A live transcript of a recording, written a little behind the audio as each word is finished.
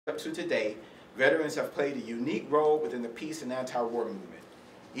Up to today, veterans have played a unique role within the peace and anti-war movement.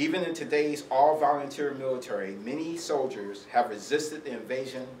 Even in today's all-volunteer military, many soldiers have resisted the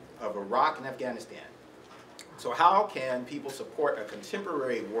invasion of Iraq and Afghanistan. So how can people support a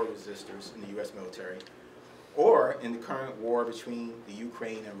contemporary war resistors in the U.S. military or in the current war between the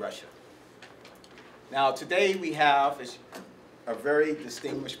Ukraine and Russia? Now today we have a very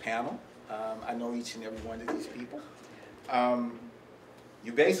distinguished panel. I know each and every one of these people.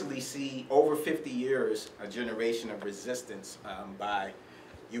 You basically see over 50 years, a generation of resistance by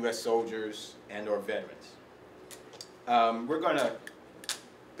U.S. soldiers and or veterans.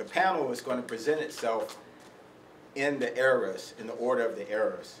 The panel is going to present itself in the eras, in the order of the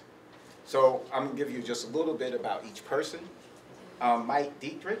eras. So I'm going to give you just a little bit about each person. Mike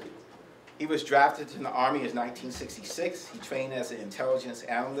Dietrich, he was drafted in the Army in 1966. He trained as an intelligence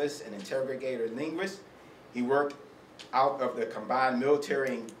analyst and interrogator linguist. He worked out of the Combined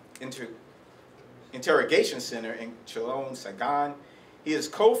Military Interrogation Center in Cholon, Saigon. He is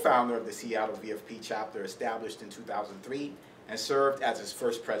co-founder of the Seattle VFP chapter established in 2003 and served as its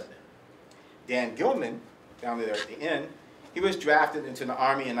first president. Dan Gilman, down there at the end, he was drafted into the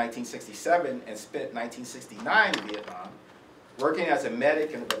Army in 1967 and spent 1969 in Vietnam, working as a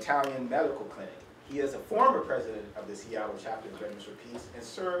medic in a battalion medical clinic. He is a former president of the Seattle chapter of Veterans for Peace and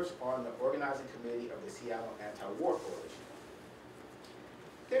serves on the organizing committee of the Seattle Anti-War Coalition.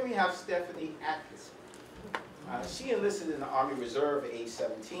 Then we have Stephanie Atkinson. She enlisted in the Army Reserve at age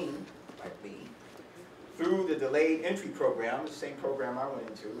 17, like me, through the delayed entry program, the same program I went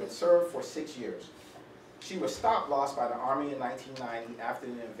into, and served for 6 years. She was stop-lost by the Army in 1990 after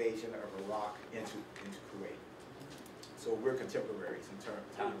the invasion of Iraq into Kuwait. So we're contemporaries in terms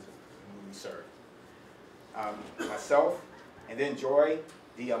of times when we served. Myself, and then Joy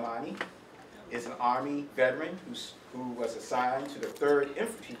Diamani is an Army veteran who was assigned to the 3rd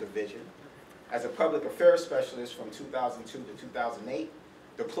Infantry Division as a public affairs specialist from 2002 to 2008,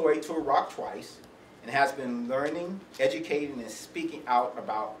 deployed to Iraq twice, and has been learning, educating, and speaking out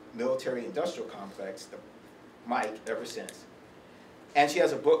about military-industrial complex, the MIC, ever since. And she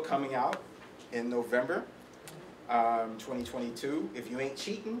has a book coming out in November 2022, If You Ain't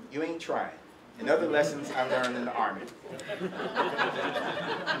Cheating, You Ain't Trying. And other lessons I learned in the Army.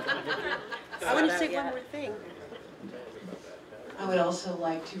 I want to say one more thing. I would also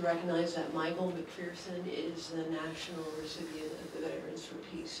like to recognize that Michael McPherson is the national recipient of the Veterans for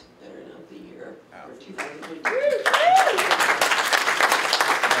Peace Veteran of the Year for 2022.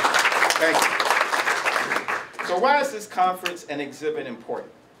 Thank you. So why is this conference and exhibit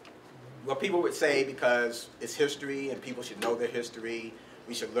important? Well, people would say because it's history and people should know their history.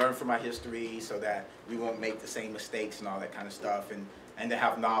 We should learn from our history so that we won't make the same mistakes and all that kind of stuff, and to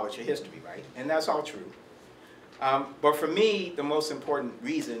have knowledge of history, right? And that's all true. But for me, the most important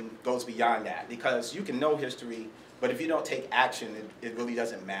reason goes beyond that, because you can know history, but if you don't take action, it really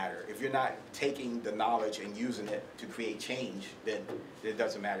doesn't matter. If you're not taking the knowledge and using it to create change, then it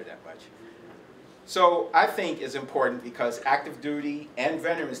doesn't matter that much. So I think it's important because active duty and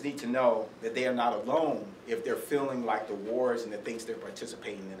veterans need to know that they are not alone if they're feeling like the wars and the things they're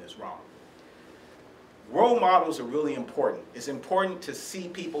participating in is wrong. Role models are really important. It's important to see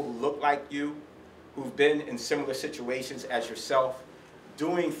people who look like you, who've been in similar situations as yourself,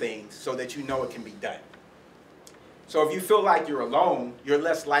 doing things so that you know it can be done. So if you feel like you're alone, you're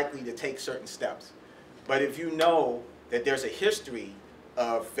less likely to take certain steps. But if you know that there's a history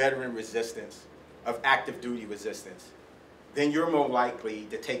of veteran resistance, of active duty resistance, then you're more likely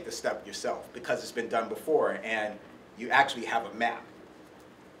to take the step yourself because it's been done before and you actually have a map.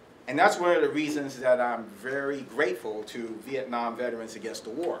 And that's one of the reasons that I'm very grateful to Viet Nam Veterans Against the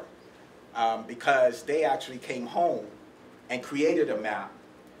War, because they actually came home and created a map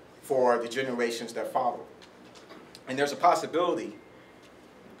for the generations that followed. And there's a possibility,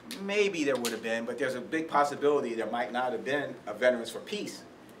 maybe there would have been, but there's a big possibility there might not have been a Veterans for Peace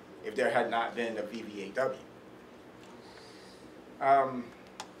if there had not been a VVAW.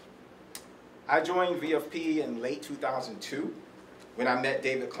 I joined VFP in late 2002 when I met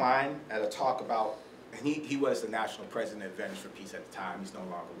David Klein at a talk about, and he was the national president of Veterans for Peace at the time. He's no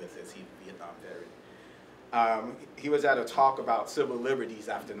longer with us. He's a Vietnam veteran. He was at a talk about civil liberties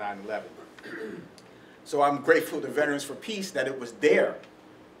after 9/11. So I'm grateful to Veterans for Peace that it was there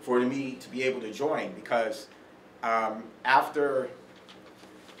for me to be able to join, because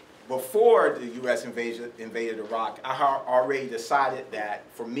before the U.S. invaded Iraq, I had already decided that,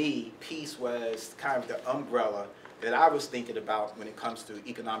 for me, peace was kind of the umbrella that I was thinking about when it comes to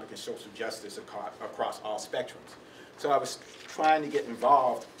economic and social justice across all spectrums. So I was trying to get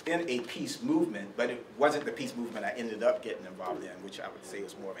involved in a peace movement, but it wasn't the peace movement I ended up getting involved in, which I would say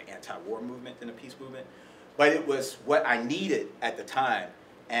was more of an anti-war movement than a peace movement. But it was what I needed at the time.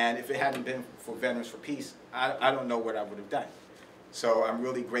 And if it hadn't been for Veterans for Peace, I don't know what I would have done. So I'm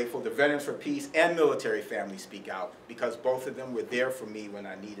really grateful. The Veterans for Peace and military families speak out, because both of them were there for me when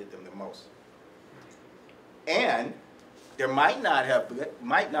I needed them the most. And there might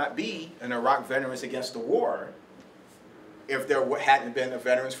not be an Iraq Veterans Against the War if there hadn't been a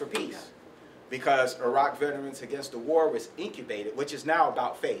Veterans for Peace. Because Iraq Veterans Against the War was incubated, which is now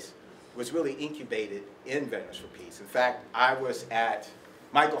about face, was really incubated in Veterans for Peace. In fact, I was at,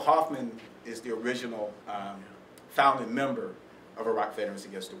 Michael Hoffman is the original founding member of Iraq Veterans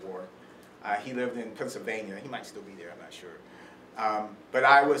Against the War. He lived in Pennsylvania. He might still be there, I'm not sure. But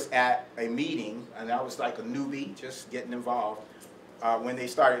I was at a meeting, and I was like a newbie, just getting involved, when they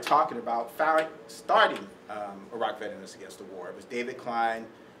started talking about starting Iraq Veterans Against the War. It was David Klein,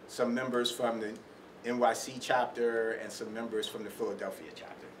 some members from the NYC chapter, and some members from the Philadelphia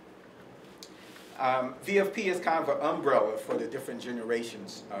chapter. VFP is kind of an umbrella for the different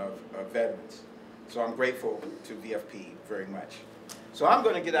generations of veterans. So I'm grateful to VFP very much. So I'm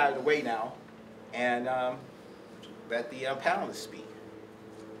going to get out of the way now and let the panelists speak.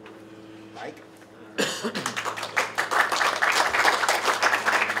 Mike?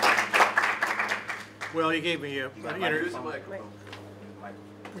 Well, you gave me a... Here's the microphone.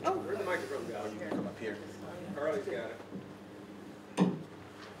 Oh. Where's the microphone go? You can come up here. Carly's got it.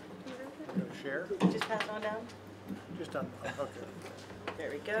 Share? Just pass on down. Just on, okay. There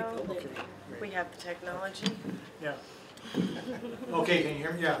we go. Okay. We have the technology. Yeah. Okay, can you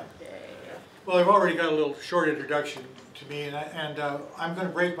hear me? Yeah. Yay. Well, I've already got a little short introduction to me, and I'm going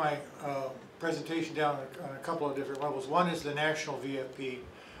to break my presentation down on a couple of different levels. One is the national VFP,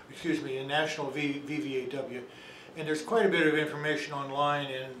 excuse me, the national VVAW, and there's quite a bit of information online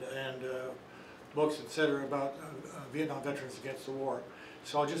and books, etc., about Vietnam Veterans Against the War.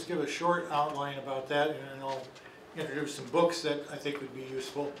 So I'll just give a short outline about that, and then I'll introduce some books that I think would be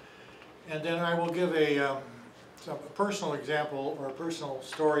useful. And then I will give a personal example or a personal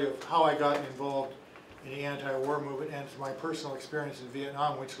story of how I got involved in the anti-war movement and my personal experience in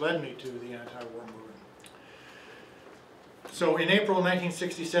Vietnam, which led me to the anti-war movement. So in April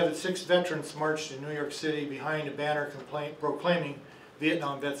 1967, 6 veterans marched in New York City behind a banner proclaiming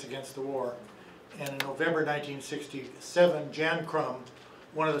Vietnam Vets Against the War. And in November 1967, Jan Crum,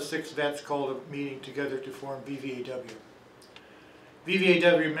 one of the 6 vets, called a meeting together to form VVAW.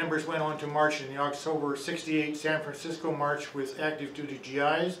 VVAW members went on to march in the October '68 San Francisco March with active duty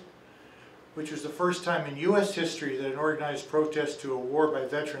GIs, which was the first time in U.S. history that an organized protest to a war by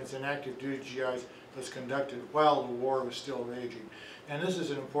veterans and active duty GIs was conducted while the war was still raging. And this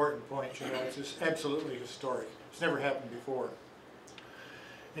is an important point, you know, it's just absolutely historic. It's never happened before.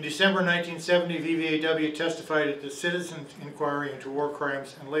 In December 1970, VVAW testified at the Citizens Inquiry into War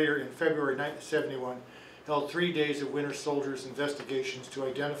Crimes, and later in February 1971 held 3 days of Winter Soldiers investigations to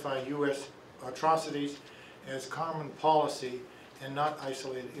identify U.S. atrocities as common policy and not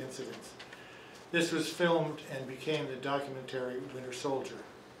isolated incidents. This was filmed and became the documentary Winter Soldier.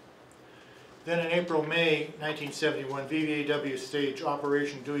 Then in April-May 1971, VVAW staged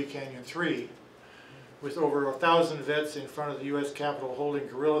Operation Dewey Canyon 3, with over 1,000 vets in front of the U.S. Capitol holding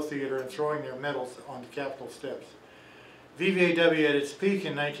guerrilla theater and throwing their medals on the Capitol steps. VVAW at its peak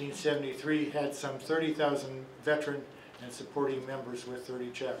in 1973 had some 30,000 veteran and supporting members with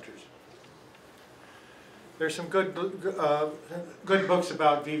 30 chapters. There's some good books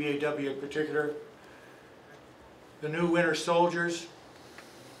about VVAW in particular. The New Winter Soldiers.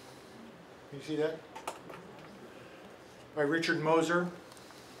 Can you see that? By Richard Moser.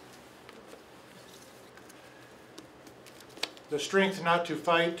 The Strength Not to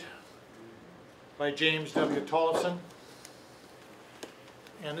Fight by James W. Tollefson.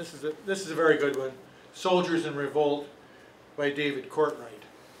 And this is a very good one. Soldiers in Revolt by David Courtwright.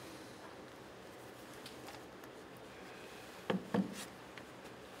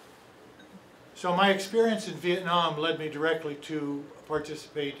 So my experience in Vietnam led me directly to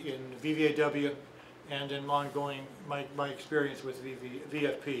participate in VVAW and in ongoing my experience with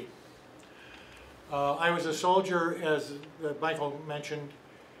VFP. I was a soldier, as Michael mentioned,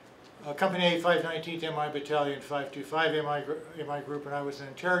 Company A, 519th MI Battalion, 525 MI Group, and I was an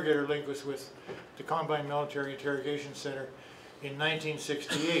interrogator linguist with the Combined Military Interrogation Center in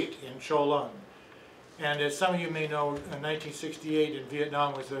 1968 in Cho Lung. And as some of you may know, 1968 in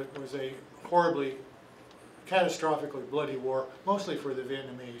Vietnam was a horribly, catastrophically bloody war, mostly for the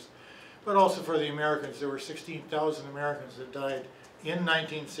Vietnamese, but also for the Americans. There were 16,000 Americans that died in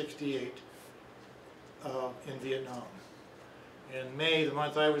 1968 in Vietnam. In May, the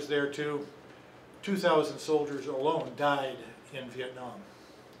month I was there too, 2,000 soldiers alone died in Vietnam.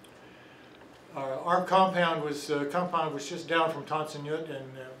 Our compound was just down from Tan Son Nhut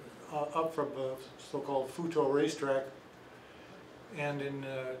and up from the so-called Phu To racetrack. And in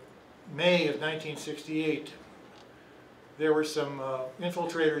May of 1968, there were some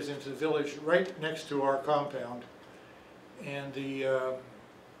infiltrators into the village right next to our compound, and the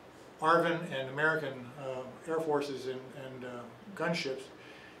ARVN and American Air Forces and gunships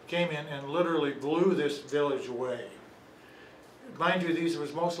came in and literally blew this village away. Mind you, these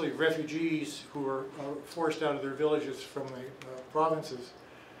was mostly refugees who were forced out of their villages from the provinces,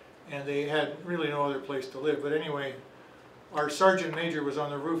 and they had really no other place to live. But anyway, our sergeant major was on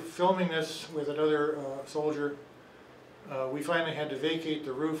the roof filming this with another soldier. We finally had to vacate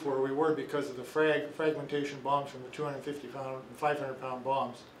the roof where we were because of the fragmentation bombs from the 250-pound and 500-pound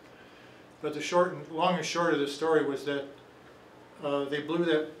bombs. But the long and short of the story was that they blew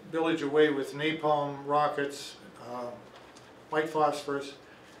that village away with napalm rockets, white phosphorus,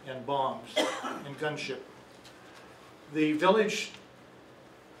 and bombs and gunship. The village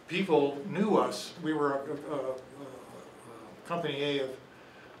people knew us. We were a Company A of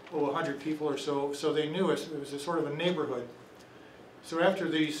 100 people or so, so they knew us. It was a sort of a neighborhood. So after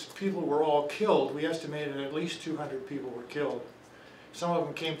these people were all killed, we estimated at least 200 people were killed. Some of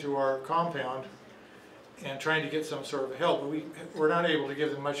them came to our compound and trying to get some sort of help, but we were not able to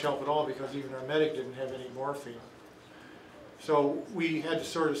give them much help at all because even our medic didn't have any morphine. So we had to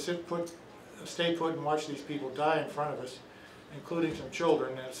sort of stay put and watch these people die in front of us, including some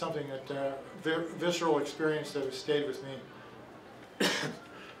children. And it's something that, visceral experience that has stayed with me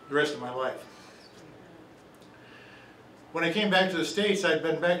the rest of my life. When I came back to the States, I'd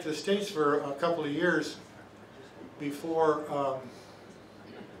been back to the States for a couple of years before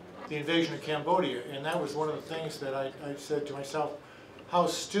the invasion of Cambodia, and that was one of the things that I said to myself, how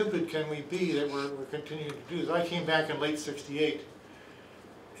stupid can we be that we're continuing to do this? I came back in late '68,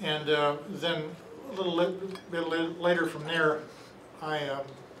 and then a little bit later from there,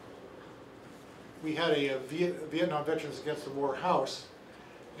 we had a Vietnam Veterans Against the War house,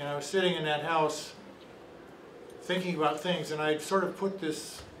 and I was sitting in that house thinking about things, and I'd sort of put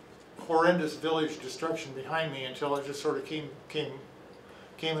this horrendous village destruction behind me until it just sort of came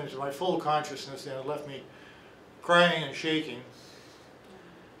into my full consciousness, and it left me crying and shaking.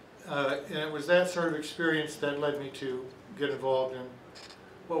 And it was that sort of experience that led me to get involved in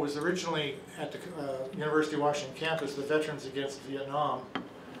what was originally at the University of Washington campus, the Veterans Against Vietnam,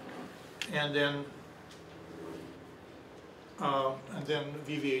 and then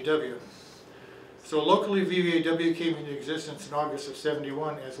VVAW. So locally, VVAW came into existence in August of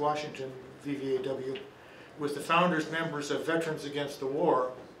 '71 as Washington VVAW, with the founders members of Veterans Against the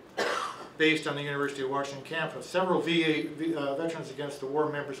War, based on the University of Washington campus. Several Veterans Against the War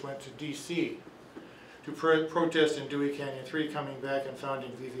members went to D.C. to protest in Dewey Canyon 3, coming back and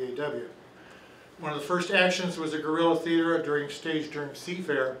founding VVAW. One of the first actions was a guerrilla theater staged during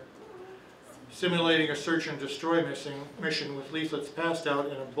Seafair, simulating a search and destroy mission with leaflets passed out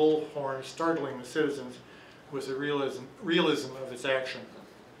and a bullhorn startling the citizens with the realism of its action.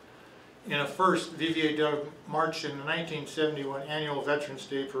 In a first, VVAW marched in the 1971 annual Veterans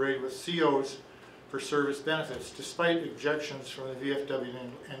Day parade with COs for service benefits, despite objections from the VFW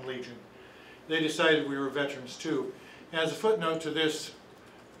and Legion. They decided we were veterans too. As a footnote to this,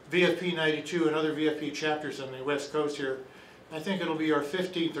 VFP 92 and other VFP chapters on the West Coast here, I think it'll be our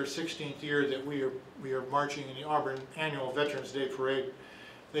 15th or 16th year that we are marching in the Auburn annual Veterans Day parade.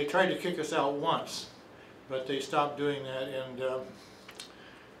 They tried to kick us out once, but they stopped doing that, and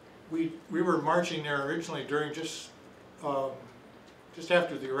we were marching there originally during just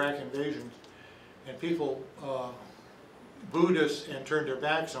after the Iraq invasion, and people booed us and turned their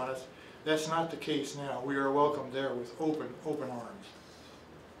backs on us. That's not the case now. We are welcomed there with open arms.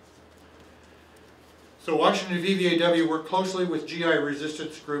 So Washington VVAW worked closely with GI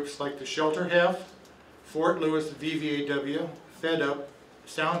resistance groups like the Shelter Half, Fort Lewis VVAW, Fed Up,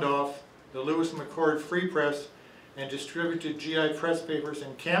 Sound Off, the Lewis McCord Free Press, and distributed GI press papers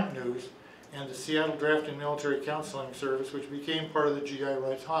and Camp News, and the Seattle Draft and Military Counseling Service, which became part of the GI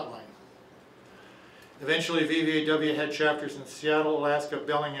Rights Hotline. Eventually, VVAW had chapters in Seattle, Alaska,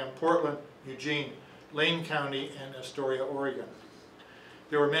 Bellingham, Portland, Eugene, Lane County, and Astoria, Oregon.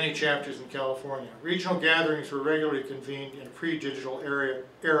 There were many chapters in California. Regional gatherings were regularly convened in a pre-digital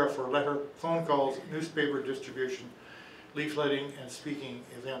era for letter, phone calls, newspaper distribution, leafletting, and speaking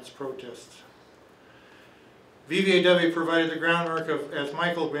events, protests. VVAW provided the groundwork of, as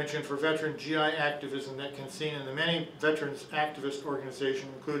Michael mentioned, for veteran GI activism that can be seen in the many veterans activist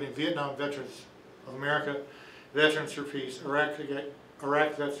organizations, including Vietnam Veterans of America, Veterans for Peace, Iraq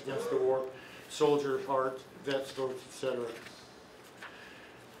Vets Against the War, Soldier Heart, Vets Votes, etc.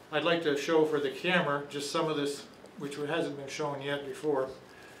 I'd like to show for the camera just some of this, which hasn't been shown yet before.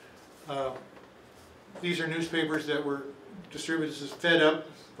 These are newspapers that were distributed. This is Fed Up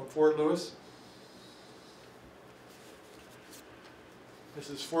from Fort Lewis. This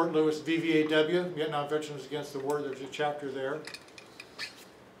is Fort Lewis VVAW, Vietnam Veterans Against the War. There's a chapter there.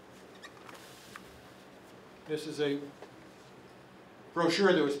 This is a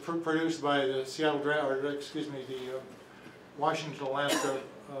brochure that was produced by the Washington, Alaska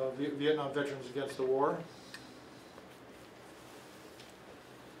Vietnam Veterans Against the War.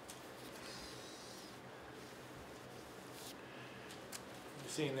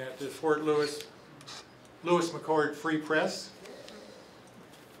 You've seen that. The Fort Lewis McCord Free Press.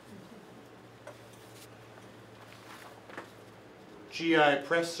 GI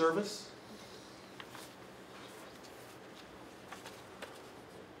Press Service.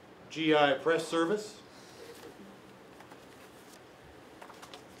 GI Press Service.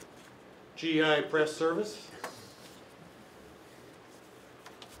 GI Press Service.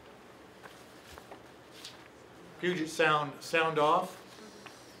 Puget Sound Sound Off.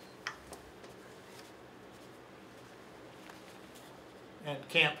 And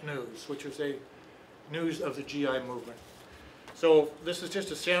Camp News, which is a news of the GI movement. So this is just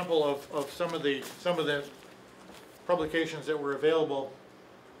a sample of some of the publications that were available,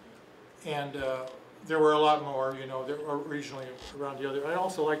 and there were a lot more, you know, that are regionally around the other. I'd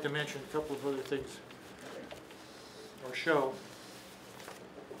also like to mention a couple of other things, or show,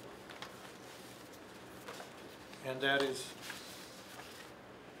 and that is,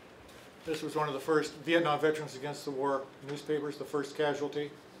 this was one of the first Vietnam Veterans Against the War newspapers, the first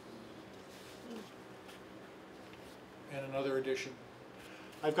casualty. And another edition.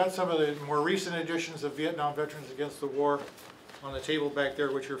 I've got some of the more recent editions of Vietnam Veterans Against the War on the table back there,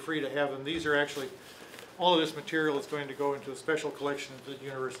 which are free to have them. These are actually, all of this material is going to go into a special collection at the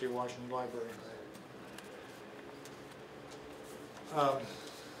University of Washington Library.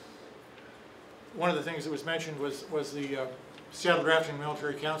 One of the things that was mentioned was the Seattle Drafting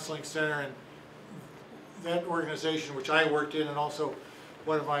Military Counseling Center, and that organization, which I worked in, and also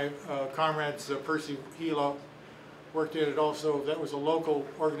one of my comrades, Percy Hilo, worked in it also. That was a local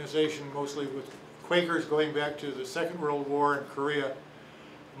organization, mostly with Quakers going back to the Second World War in Korea.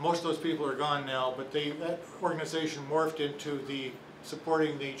 Most of those people are gone now, but that organization morphed into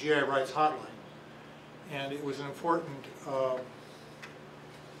supporting the GI Rights Hotline. And it was an important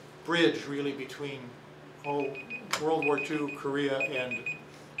bridge, really, between World War II, Korea, and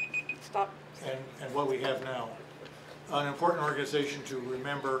what we have now. An important organization to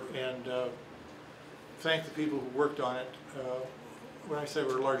remember and thank the people who worked on it. When I say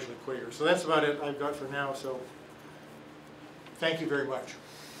we're largely Quakers. So that's about it I've got for now, so thank you very much.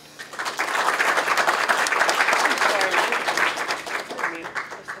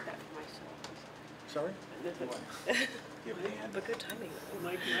 Sorry? But good timing.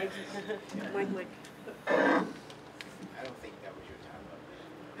 Mike. Mike. I don't think that was your time up.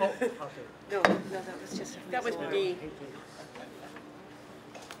 Oh, okay. No, that was just. That was me.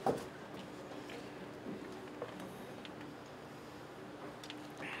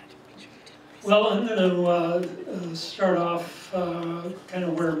 Well, I'm going to start off kind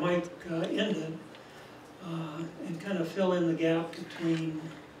of where Mike ended and kind of fill in the gap between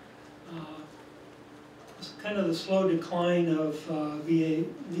kind of the slow decline of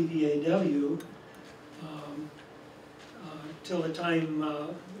VVAW till the time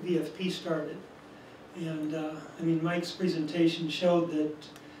VFP started. And I mean, Mike's presentation showed that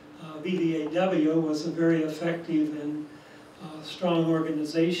VVAW was a very effective and strong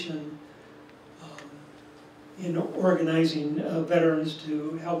organization in organizing veterans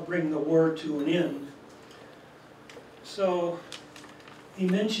to help bring the war to an end. So he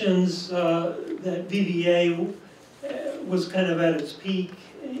mentions that VVA was kind of at its peak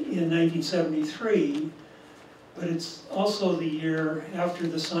in 1973, but it's also the year after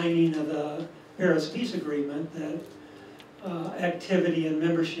the signing of the Paris Peace Agreement that activity and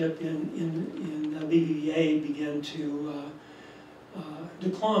membership in VVA began to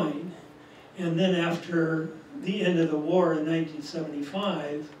decline. And then after the end of the war in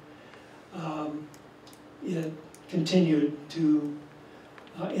 1975, it continued to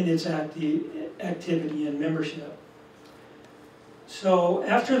in its activity and membership. So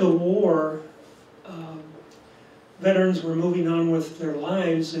after the war, veterans were moving on with their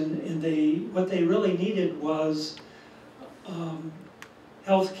lives, and what they really needed was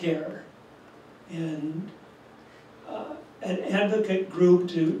health care. And an advocate group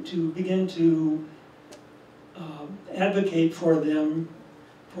to begin to advocate for them,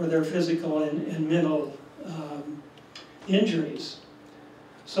 for their physical and mental injuries.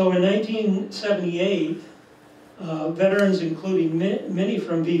 So in 1978, veterans, including many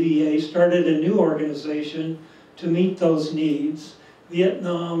from VVA, started a new organization to meet those needs, Viet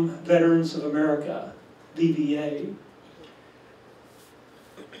Nam Veterans of America, VVA.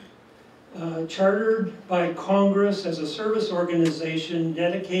 Chartered by Congress as a service organization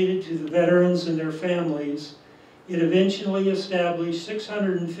dedicated to the veterans and their families, it eventually established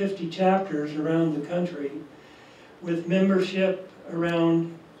 650 chapters around the country, with membership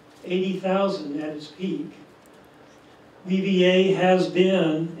around 80,000 at its peak. VVA has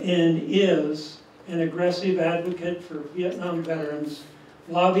been and is an aggressive advocate for Vietnam veterans,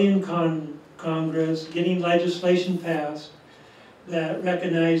 lobbying Congress, getting legislation passed that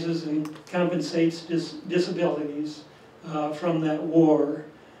recognizes and compensates disabilities from that war,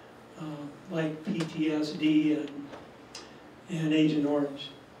 like PTSD and Agent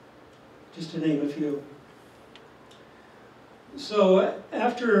Orange, just to name a few. So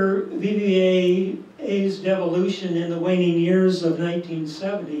after VVA's devolution in the waning years of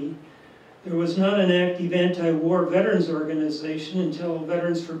 1970, there was not an active anti-war veterans organization until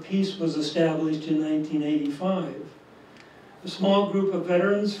Veterans for Peace was established in 1985. A small group of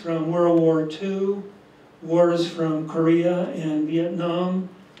veterans from World War II, wars from Korea and Vietnam,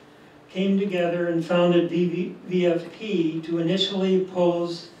 came together and founded VFP to initially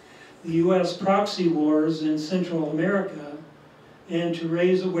oppose the U.S. proxy wars in Central America and to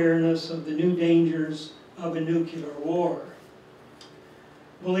raise awareness of the new dangers of a nuclear war.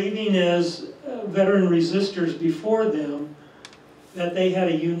 Believing as veteran resistors before them that they had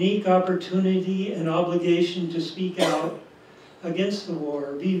a unique opportunity and obligation to speak out against the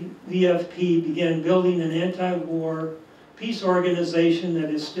war, VFP began building an anti-war peace organization that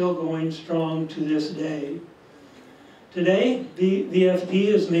is still going strong to this day. Today, VFP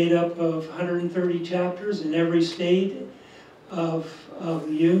is made up of 130 chapters in every state of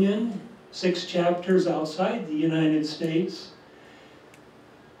the Union, 6 chapters outside the United States.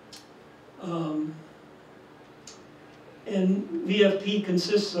 And VFP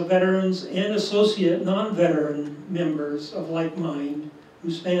consists of veterans and associate non-veteran members of like mind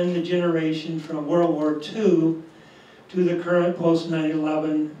who span the generation from World War II to the current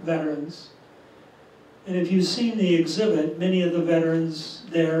post-9/11 veterans. And if you've seen the exhibit, many of the veterans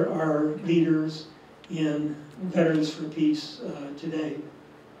there are leaders in Veterans for Peace today.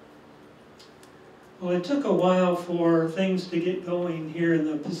 Well, it took a while for things to get going here in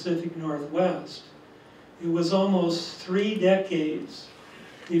the Pacific Northwest. It was almost 3 decades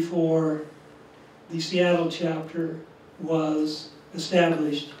before the Seattle chapter was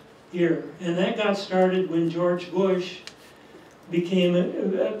established here. And that got started when George Bush began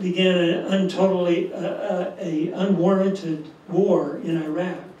an unwarranted war in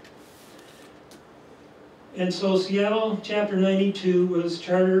Iraq. And so Seattle Chapter 92 was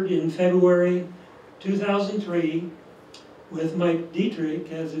chartered in February 2003 with Mike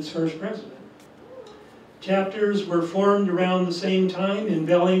Dietrich as its first president. Chapters were formed around the same time in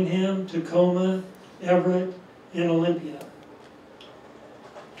Bellingham, Tacoma, Everett, and Olympia.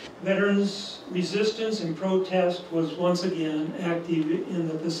 Veterans' resistance and protest was once again active in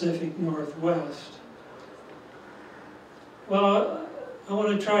the Pacific Northwest. Well, I want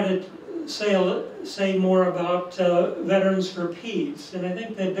to try to say more about Veterans for Peace, and I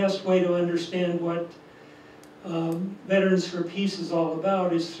think the best way to understand what Veterans for Peace is all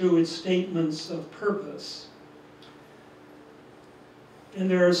about is through its statements of purpose. And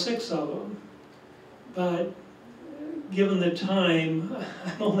there are 6 of them, but given the time,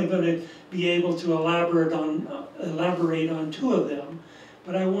 I'm only going to be able to elaborate on 2 of them,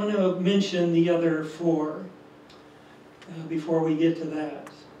 but I want to mention the other 4 before we get to that.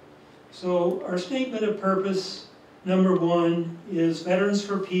 So our statement of purpose, number 1, is Veterans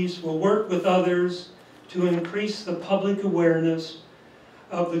for Peace will work with others to increase the public awareness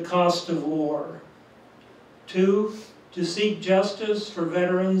of the cost of war. 2, to seek justice for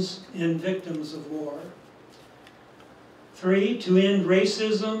veterans and victims of war. 3, to end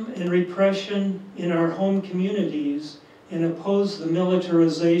racism and repression in our home communities and oppose the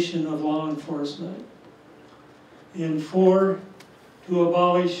militarization of law enforcement. And 4, to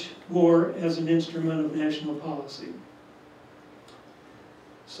abolish war as an instrument of national policy.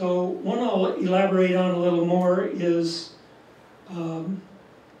 So one I'll elaborate on a little more is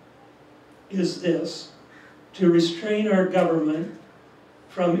this: to restrain our government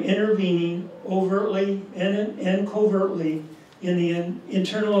from intervening overtly and covertly in the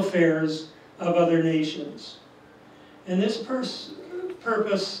internal affairs of other nations, And this purpose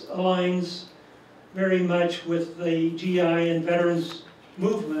aligns very much with the GI and veterans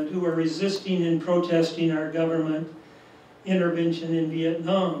movement who are resisting and protesting our government intervention in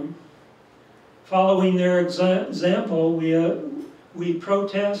Vietnam. Following their example, we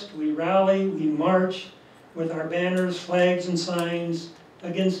protest, we rally, we march with our banners, flags, and signs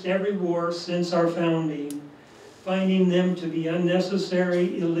against every war since our founding, finding them to be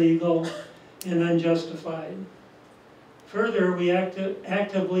unnecessary, illegal, and unjustified. Further, we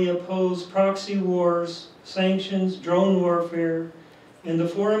actively oppose proxy wars, sanctions, drone warfare, and the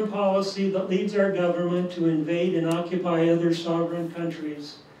foreign policy that leads our government to invade and occupy other sovereign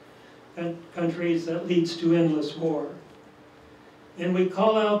countries that leads to endless war. And we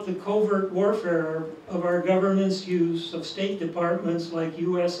call out the covert warfare of our government's use of state departments like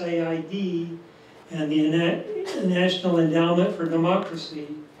USAID and the National Endowment for Democracy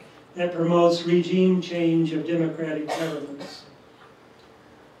that promotes regime change of democratic governments.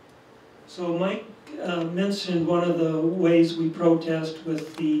 So Mike mentioned one of the ways we protest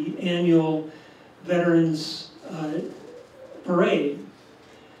with the annual Veterans Parade.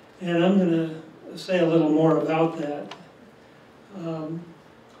 And I'm going to say a little more about that.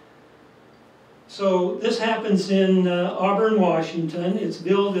 So this happens in Auburn, Washington. It's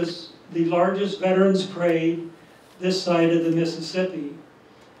billed as the largest veterans parade this side of the Mississippi.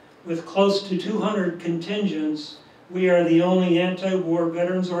 With close to 200 contingents, we are the only anti-war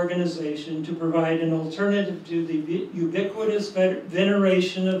veterans organization to provide an alternative to the ubiquitous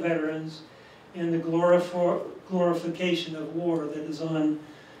veneration of veterans and the glorification of war that is on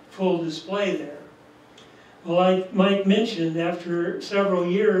full display there. Well, like Mike mentioned, after several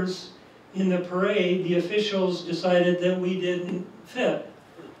years in the parade, the officials decided that we didn't fit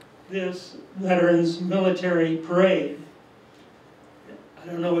this veterans military parade. I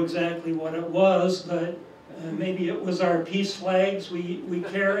don't know exactly what it was, but maybe it was our peace flags we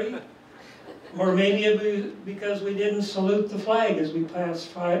carry, or maybe it was because we didn't salute the flag as we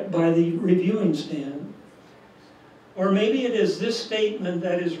passed by the reviewing stand. Or maybe it is this statement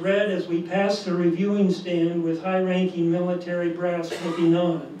that is read as we pass the reviewing stand with high-ranking military brass looking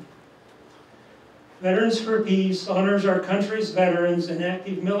on. Veterans for Peace honors our country's veterans and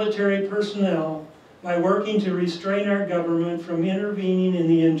active military personnel by working to restrain our government from intervening in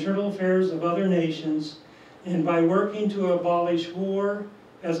the internal affairs of other nations and by working to abolish war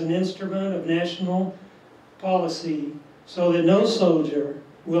as an instrument of national policy so that no soldier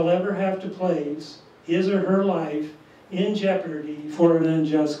will ever have to place his or her life in jeopardy for an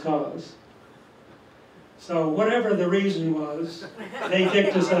unjust cause. So whatever the reason was, they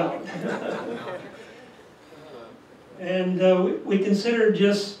kicked us out. And we considered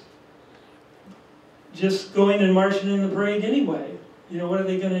just going and marching in the parade anyway. You know, what are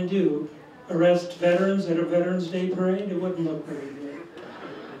they going to do? Arrest veterans at a Veterans Day parade? It wouldn't look very good.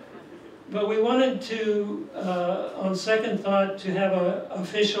 But we wanted to, on second thought, to have an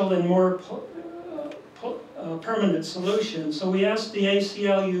official and more permanent solution. So we asked the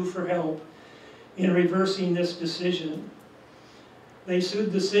ACLU for help in reversing this decision. They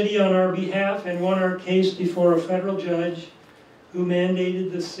sued the city on our behalf and won our case before a federal judge who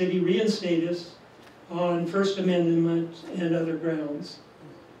mandated the city reinstate us on First Amendment and other grounds.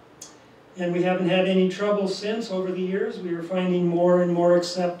 And we haven't had any trouble since. Over the years, we are finding more and more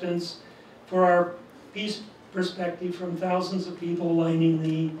acceptance for our peace perspective from thousands of people lining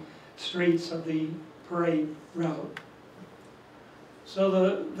the streets of the parade route. So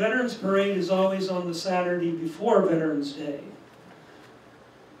the Veterans Parade is always on the Saturday before Veterans Day.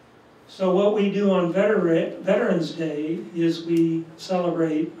 So what we do on Veterans Day is we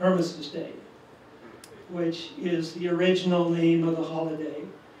celebrate Armistice Day, which is the original name of the holiday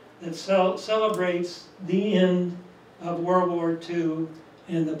that celebrates the end of World War II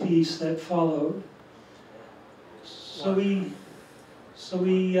and the peace that followed. So we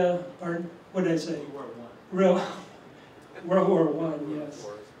what did I say? World War I, yes.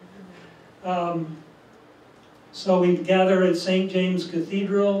 So we gather at St. James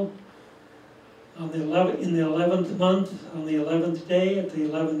Cathedral on in the 11th month, on the 11th day, at the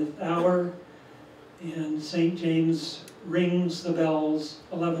 11th hour, and St. James rings the bells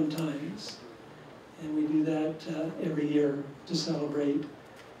 11 times. And we do that every year to celebrate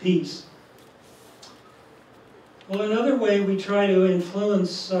peace. Well, another way we try to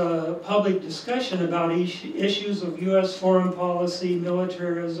influence public discussion about issues of U.S. foreign policy,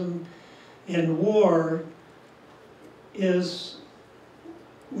 militarism, and war is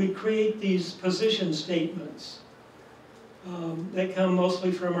we create these position statements that come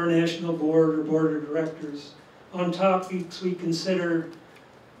mostly from our national board or board of directors on topics we consider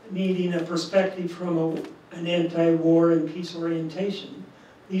needing a perspective from an anti-war and peace orientation.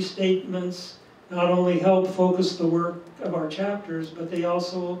 These statements not only help focus the work of our chapters, but they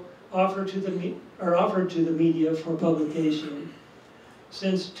also are offered to the media for publication.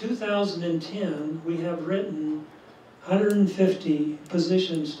 Since 2010, we have written 150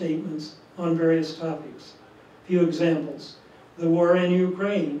 position statements on various topics. A few examples: the war in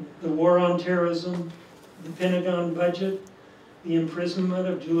Ukraine, the war on terrorism, the Pentagon budget, the imprisonment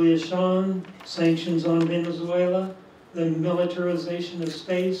of Julia Shawn, sanctions on Venezuela, the militarization of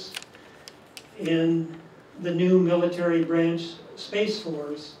space, and the new military branch Space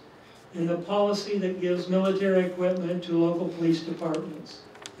Force, and the policy that gives military equipment to local police departments,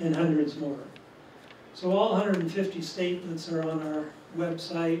 and hundreds more. So all 150 statements are on our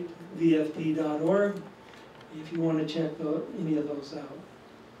website, vfp.org, if you want to check any of those out.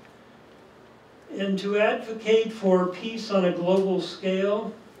 And to advocate for peace on a global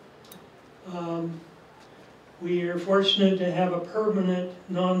scale, we are fortunate to have a permanent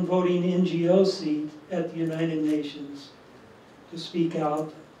non-voting NGO seat at the United Nations to speak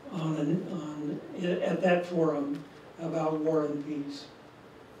out at that forum about war and peace.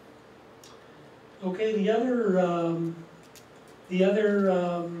 Okay, the other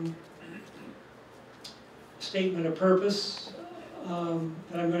statement of purpose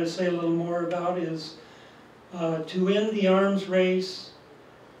that I'm going to say a little more about is to end the arms race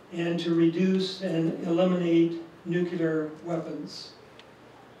and to reduce and eliminate nuclear weapons.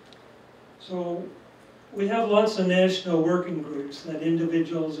 So we have lots of national working groups that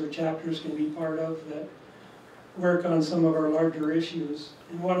individuals or chapters can be part of that work on some of our larger issues.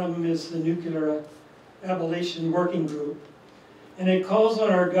 And one of them is the Nuclear Abolition Working Group. And it calls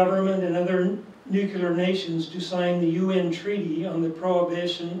on our government and other nuclear nations to sign the UN Treaty on the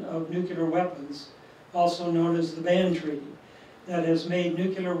Prohibition of Nuclear Weapons, also known as the Ban Treaty, that has made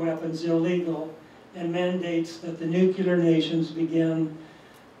nuclear weapons illegal and mandates that the nuclear nations begin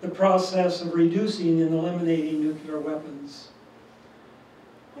the process of reducing and eliminating nuclear weapons.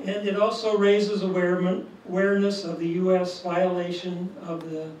 And it also raises awareness of the U.S. violation of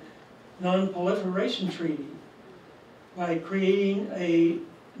the Non-Proliferation Treaty by creating a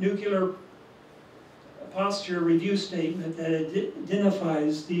nuclear posture review statement that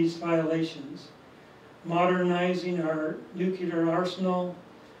identifies these violations, modernizing our nuclear arsenal,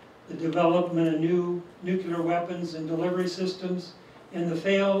 the development of new nuclear weapons and delivery systems, and the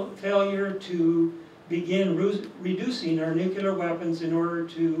failure to begin reducing our nuclear weapons in order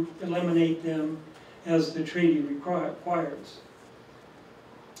to eliminate them as the treaty requires.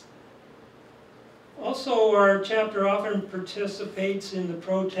 Also, our chapter often participates in the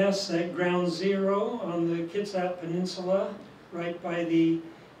protests at Ground Zero on the Kitsap Peninsula, right by the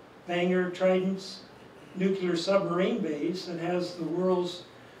Bangor Trident's nuclear submarine base that has the world's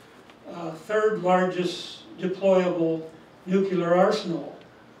third largest deployable nuclear arsenal.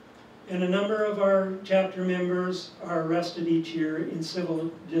 And a number of our chapter members are arrested each year in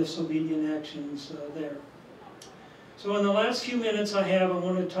civil disobedient actions there. So in the last few minutes I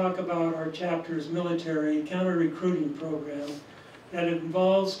want to talk about our chapter's military counter-recruiting program that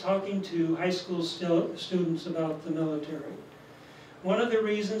involves talking to high school students about the military. One of the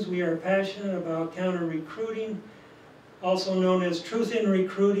reasons we are passionate about counter-recruiting, also known as truth in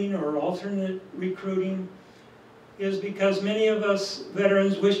recruiting or alternate recruiting, is because many of us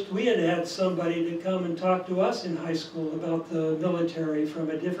veterans wished we had had somebody to come and talk to us in high school about the military from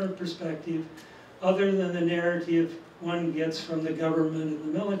a different perspective other than the narrative one gets from the government and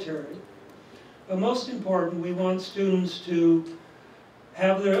the military. But most important, we want students to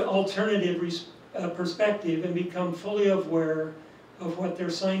have their alternative perspective and become fully aware of what they're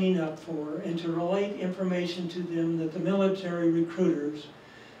signing up for and to relate information to them that the military recruiters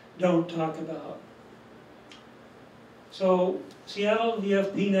don't talk about. So Seattle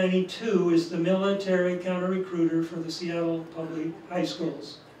VFP 92 is the military counter-recruiter for the Seattle Public High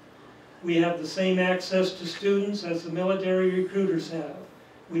Schools. We have the same access to students as the military recruiters have.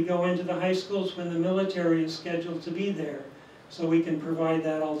 We go into the high schools when the military is scheduled to be there, so we can provide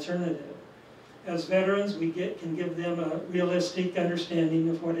that alternative. As veterans, we can give them a realistic understanding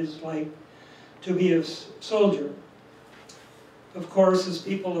of what it's like to be a soldier. Of course, as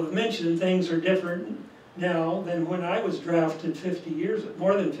people have mentioned, things are different now than when I was drafted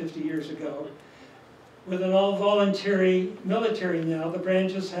more than 50 years ago. With an all-voluntary military now, the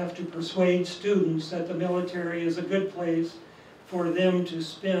branches have to persuade students that the military is a good place for them to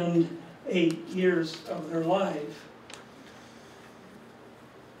spend 8 years of their life.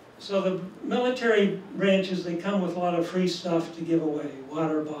 So the military branches, they come with a lot of free stuff to give away.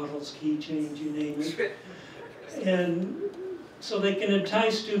 Water bottles, keychains, you name it. And so they can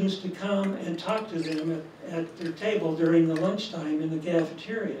entice students to come and talk to them at their table during the lunchtime in the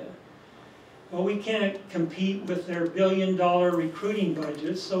cafeteria. Well, we can't compete with their billion-dollar recruiting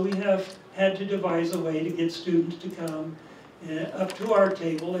budgets, so we have had to devise a way to get students to come up to our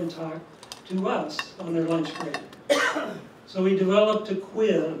table and talk to us on their lunch break. So we developed a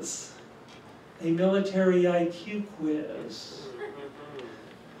quiz, a military IQ quiz.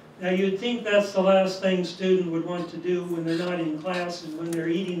 Now you'd think that's the last thing a student would want to do when they're not in class and when they're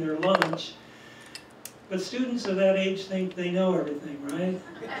eating their lunch. But students of that age think they know everything,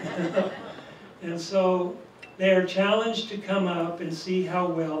 right? And so they are challenged to come up and see how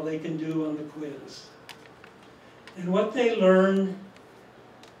well they can do on the quiz. And what they learn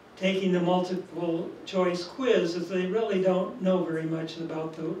taking the multiple choice quiz is they really don't know very much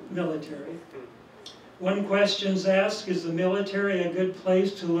about the military. One question's asked, is the military a good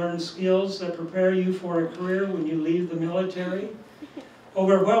place to learn skills that prepare you for a career when you leave the military?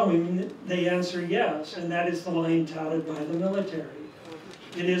 Overwhelmingly, they answer yes, and that is the line touted by the military.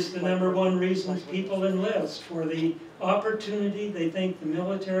 It is the #1 reason people enlist, for the opportunity they think the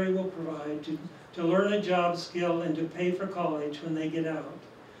military will provide to learn a job skill and to pay for college when they get out.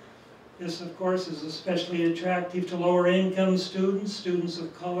 This, of course, is especially attractive to lower income students, students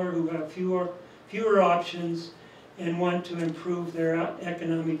of color who have fewer options and want to improve their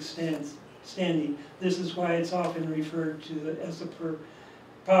economic standing. This is why it's often referred to as a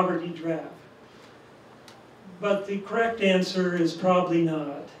poverty draft. But the correct answer is probably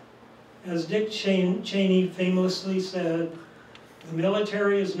not. As Dick Cheney famously said, the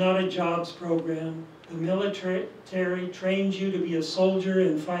military is not a jobs program. The military trains you to be a soldier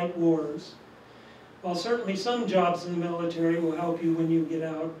and fight wars. While certainly some jobs in the military will help you when you get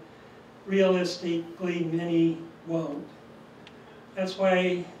out, realistically many won't. That's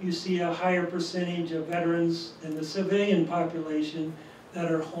why you see a higher percentage of veterans than the civilian population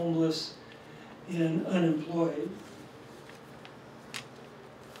that are homeless and unemployed.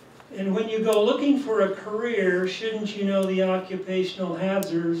 And when you go looking for a career, shouldn't you know the occupational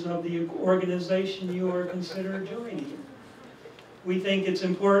hazards of the organization you are considering joining? We think it's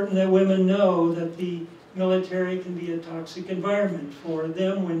important that women know that the military can be a toxic environment for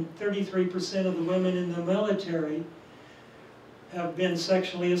them, when 33% of the women in the military have been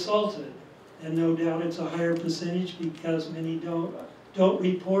sexually assaulted. And no doubt it's a higher percentage because many don't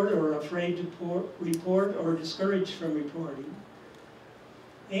report or are afraid to report or discouraged from reporting.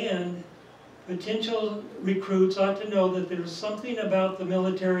 And potential recruits ought to know that there's something about the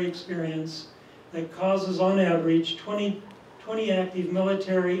military experience that causes, on average, 20 active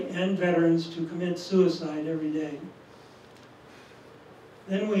military and veterans to commit suicide every day.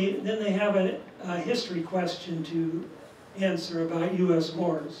 Then they have a history question to answer about U.S.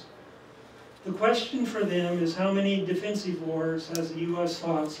 wars. The question for them is, how many defensive wars has the U.S.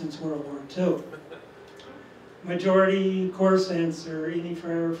 fought since World War II? Majority, of course, answer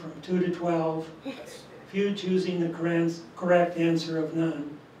anywhere from 2 to 12, few choosing the correct answer of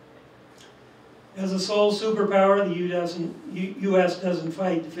none. As a sole superpower, the U.S. doesn't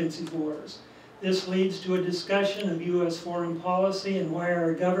fight defensive wars. This leads to a discussion of U.S. foreign policy and why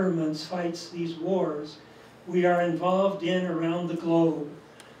our government fights these wars we are involved in around the globe.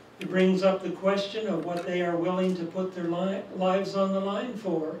 It brings up the question of what they are willing to put their lives on the line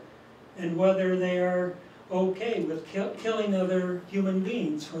for, and whether they are okay with killing other human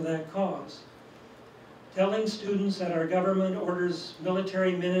beings for that cause. Telling students that our government orders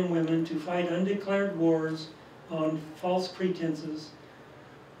military men and women to fight undeclared wars on false pretenses,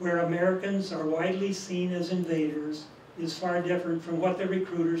 where Americans are widely seen as invaders, is far different from what the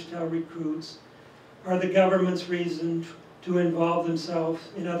recruiters tell recruits are the government's reason to involve themselves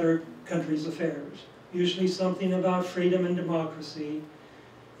in other countries' affairs. Usually something about freedom and democracy,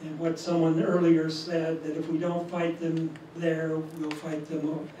 and what someone earlier said, that if we don't fight them there, we'll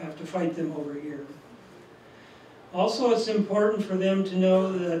have to fight them over here. Also, it's important for them to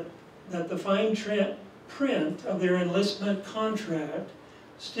know that the fine print of their enlistment contract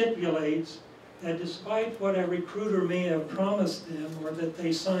stipulates that despite what a recruiter may have promised them or that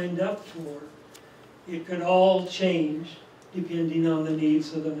they signed up for, it could all change depending on the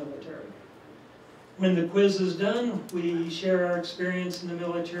needs of the military. When the quiz is done, we share our experience in the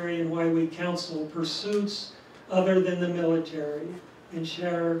military and why we counsel pursuits other than the military, and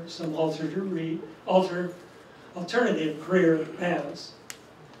share some alternative career paths.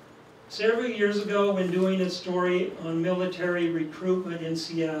 Several years ago, when doing a story on military recruitment in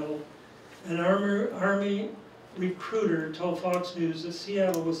Seattle, an Army recruiter told Fox News that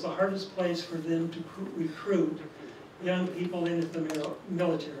Seattle was the hardest place for them to recruit young people into the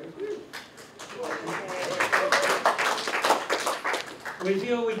military. We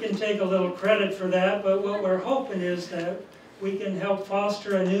feel we can take a little credit for that, but what we're hoping is that we can help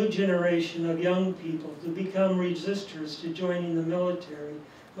foster a new generation of young people to become resistors to joining the military,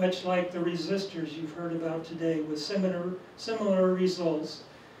 much like the resistors you've heard about today, with similar results,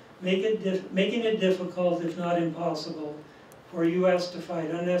 making it difficult, if not impossible, for U.S. to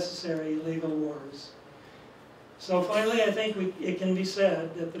fight unnecessary illegal wars. So finally, I think it can be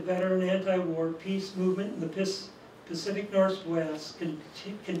said that the veteran anti-war peace movement in the Pacific Northwest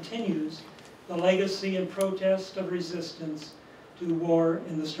continues the legacy and protest of resistance to war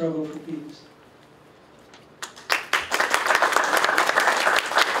and the struggle for peace.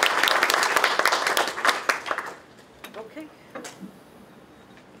 Okay.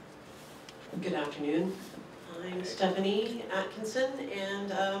 Good afternoon. I'm Stephanie Atkinson,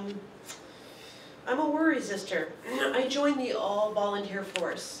 and I'm a war resistor. I joined the all-volunteer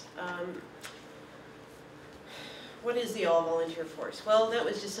force. What is the all-volunteer force? Well, that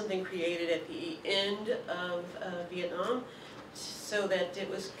was just something created at the end of Viet Nam, so that it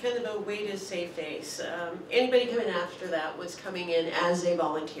was kind of a way to save face. Anybody coming after that was coming in as a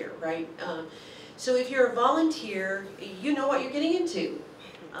volunteer, right? So if you're a volunteer, you know what you're getting into.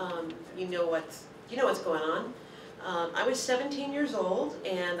 You know what's going on. I was 17 years old,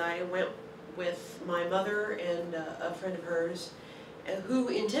 and I went with my mother and a friend of hers who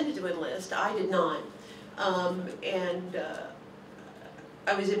intended to enlist. I did not. I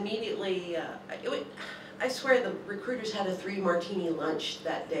was immediately, I swear the recruiters had a 3-martini lunch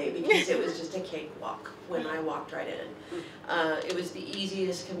that day because it was just a cakewalk when I walked right in. It was the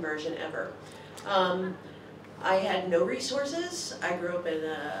easiest conversion ever. I had no resources. I grew up in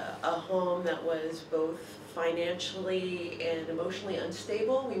a home that was both financially and emotionally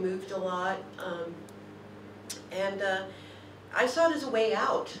unstable. We moved a lot. I saw it as a way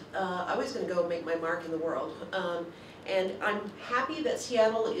out. I was going to go make my mark in the world. And I'm happy that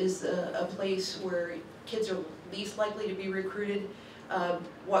Seattle is a place where kids are least likely to be recruited.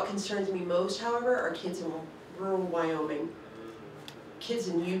 What concerns me most, however, are kids in rural Wyoming, kids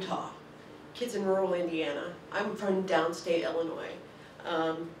in Utah, kids in rural Indiana. I'm from downstate Illinois.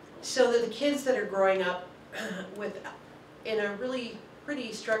 So that the kids that are growing up in a really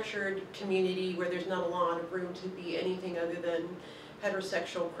pretty structured community where there's not a lot of room to be anything other than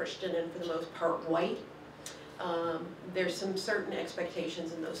heterosexual, Christian, and for the most part white. There's some certain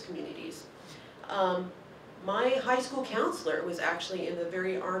expectations in those communities. My high school counselor was actually in the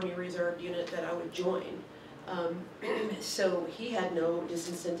very Army Reserve unit that I would join. So he had no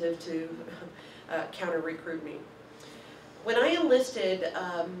disincentive to counter-recruit me. When I enlisted,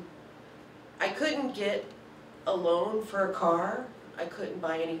 I couldn't get a loan for a car. I couldn't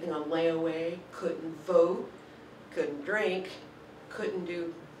buy anything on layaway, couldn't vote, couldn't drink, couldn't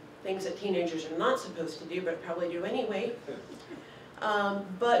do things that teenagers are not supposed to do, but probably do anyway.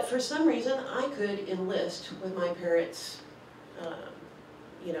 But for some reason, I could enlist with my parents'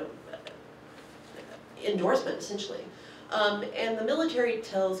 endorsement, essentially. And the military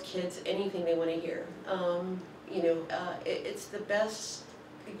tells kids anything they want to hear. It's the best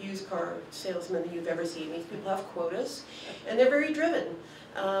used car salesman that you've ever seen. These people have quotas, and they're very driven.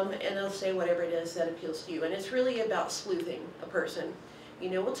 And they'll say whatever it is that appeals to you. And it's really about sleuthing a person.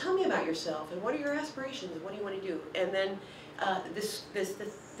 Well, tell me about yourself, and what are your aspirations, and what do you want to do? And then this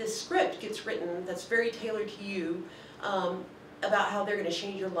script gets written that's very tailored to you about how they're going to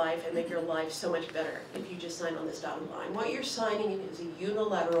change your life and make your life so much better if you just sign on this dotted line. What you're signing is a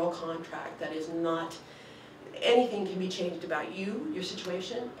unilateral contract that is not, anything can be changed about you, your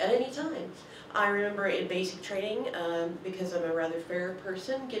situation, at any time. I remember in basic training, because I'm a rather fair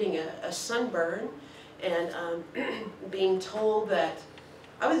person, getting a sunburn and being told that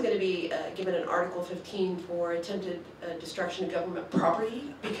I was going to be given an Article 15 for attempted destruction of government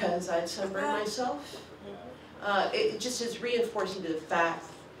property because I'd sunburned myself. It just is reinforcing the fact,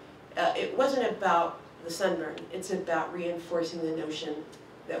 it wasn't about the sunburn, it's about reinforcing the notion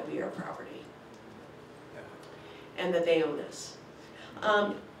that we are property and that they own us.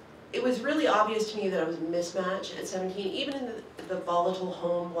 It was really obvious to me that I was a mismatch at 17, even in the volatile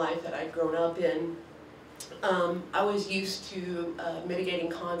home life that I'd grown up in. I was used to mitigating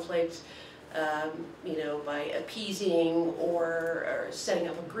conflict, by appeasing or setting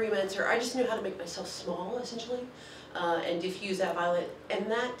up agreements, or I just knew how to make myself small, essentially, and diffuse that violence, and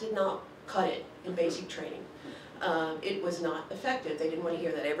that did not cut it in basic training. It was not effective. They didn't want to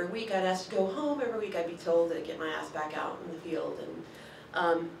hear that. Every week I'd ask to go home, every week I'd be told to get my ass back out in the field, and,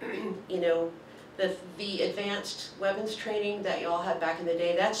 the advanced weapons training that y'all had back in the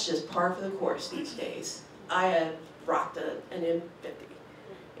day, that's just par for the course these days. I had rocked an M50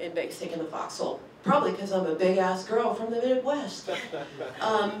 in basic in the foxhole. Probably because I'm a big-ass girl from the Midwest.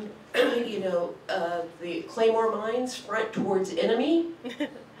 You know, the Claymore Mines, front towards enemy,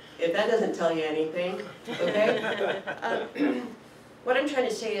 if that doesn't tell you anything, okay? What I'm trying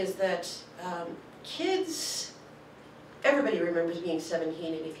to say is that kids, everybody remembers being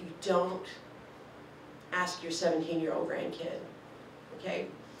 17, and if you don't, ask your 17-year-old grandkid, okay?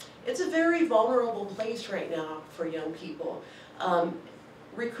 It's a very vulnerable place right now for young people.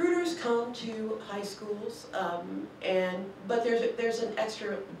 Recruiters come to high schools, but there's an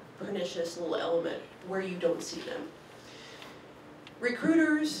extra pernicious little element where you don't see them.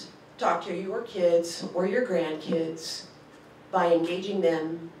 Recruiters talk to your kids or your grandkids by engaging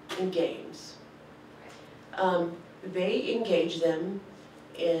them in games. They engage them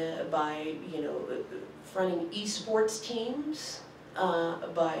by, you know, fronting esports teams,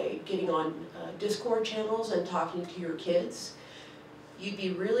 by getting on Discord channels and talking to your kids. You'd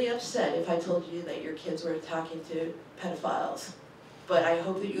be really upset if I told you that your kids were talking to pedophiles. But I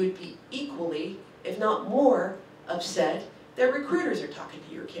hope that you would be equally, if not more, upset that recruiters are talking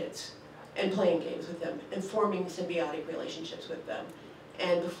to your kids and playing games with them and forming symbiotic relationships with them.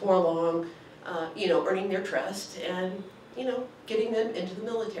 And before long, you know, earning their trust and, you know, getting them into the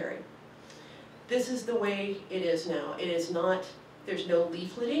military. This is the way it is now. It is not, there's no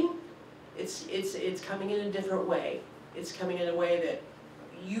leafleting. It's coming in a different way. It's coming in a way that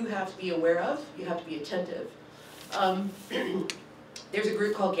you have to be aware of, you have to be attentive. There's a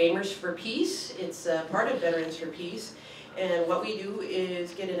group called Gamers for Peace. It's part of Veterans for Peace. And what we do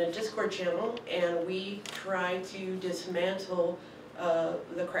is get in a Discord channel and we try to dismantle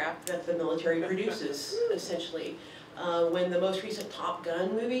the crap that the military produces, essentially. When the most recent Top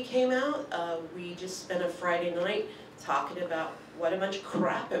Gun movie came out, we just spent a Friday night talking about what a bunch of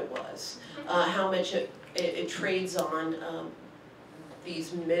crap it was, how much it trades on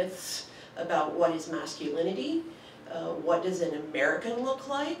these myths about what is masculinity, what does an American look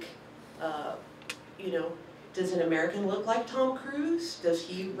like, you know, does an American look like Tom Cruise? Does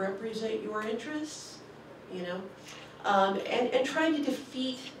he represent your interests? You know, and trying to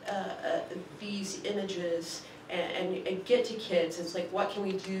defeat these images and get to kids. It's like, what can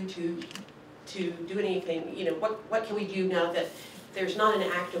we do to do anything? You know, what can we do now that there's not an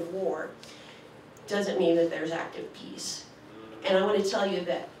active war? Doesn't mean that there's active peace. And I want to tell you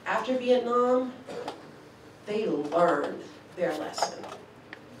that after Vietnam, they learned their lesson.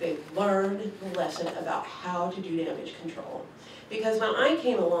 They learned the lesson about how to do damage control. Because when I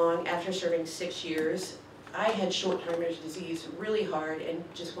came along after serving 6 years, I had short-termer's disease really hard and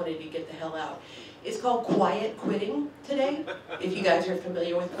just wanted to get the hell out. It's called quiet quitting today. If you guys are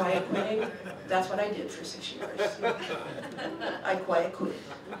familiar with quiet quitting, that's what I did for 6 years. I quiet quit.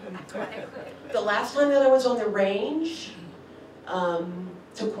 The last time that I was on the range,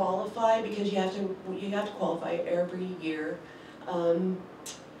 to qualify, because you have to qualify every year.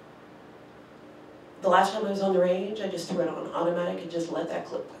 The last time I was on the range, I just threw it on automatic and just let that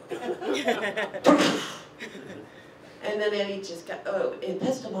clip go. And then Eddie just got, it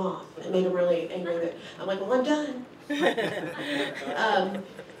pissed him off. It made him really angry. That I'm like, well, I'm done.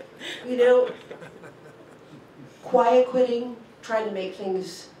 You know, quiet quitting, trying to make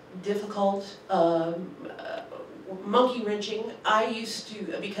things difficult, monkey wrenching. I used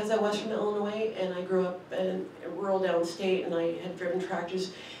to, because I was from Illinois and I grew up in a rural downstate and I had driven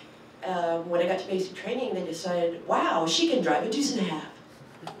tractors, when I got to basic training, they decided, wow, she can drive a deuce and a half.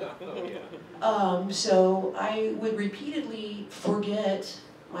 So I would repeatedly forget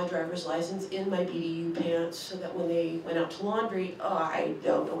my driver's license in my BDU pants so that when they went out to laundry, oh, I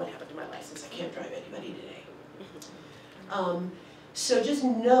don't know what happened to my license. I can't drive anybody today. So just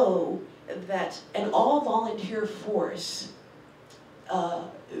know that an all-volunteer force,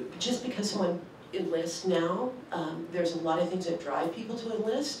 just because someone enlists now, there's a lot of things that drive people to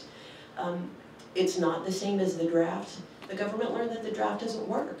enlist. It's not the same as the draft. The government learned that the draft doesn't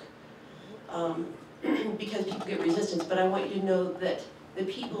work because people get resistance. But I want you to know that the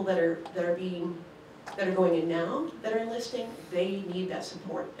people that are going in now, that are enlisting, they need that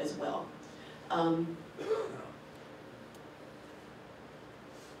support as well.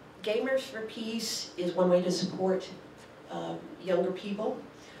 Gamers for Peace is one way to support younger people.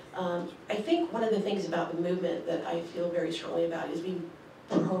 I think one of the things about the movement that I feel very strongly about is being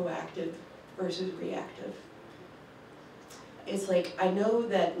proactive versus reactive. It's like, I know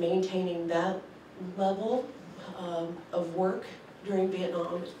that maintaining that level of work during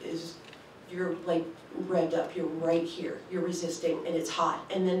Vietnam is, you're like revved up, you're right here, you're resisting, and it's hot.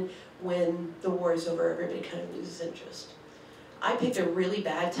 And then when the war is over, everybody kind of loses interest. I picked a really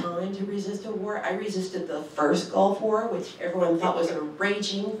bad time to resist a war. I resisted the first Gulf War, which everyone thought was a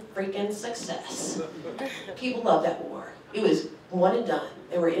raging freaking success. People loved that war. It was one and done.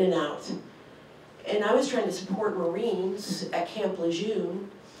 They were in and out. And I was trying to support Marines at Camp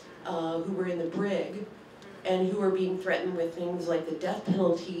Lejeune, who were in the brig, and who were being threatened with things like the death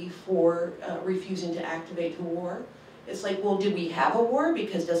penalty for refusing to activate the war. It's like, well, did we have a war?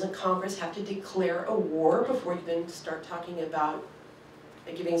 Because doesn't Congress have to declare a war before you then start talking about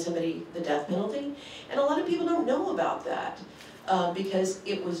giving somebody the death penalty? And a lot of people don't know about that because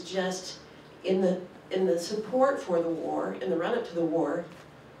it was just in the support for the war, in the run-up to the war,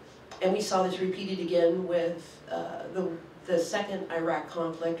 and we saw this repeated again with the second Iraq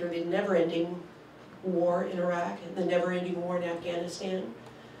conflict, or the never-ending war in Iraq and the never-ending war in Afghanistan.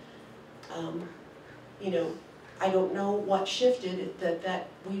 You know, I don't know what shifted that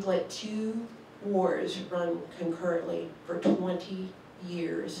we let two wars run concurrently for 20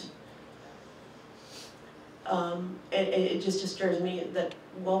 years. And it just disturbs me that,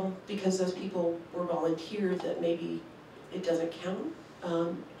 well, because those people were volunteers, that maybe it doesn't count.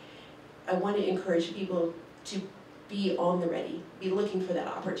 I want to encourage people to be on the ready, be looking for that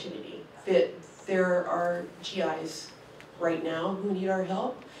opportunity. There are GIs right now who need our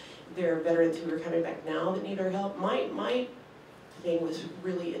help. There are veterans who are coming back now that need our help. My thing was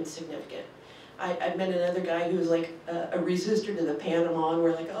really insignificant. I met another guy who was like a resistor to the Panama, and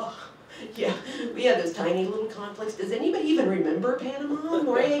we're like, oh, yeah, we had those tiny little conflicts. Does anybody even remember Panama,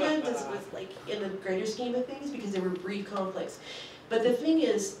 Noriega? This was like in the greater scheme of things, because they were brief conflicts. But the thing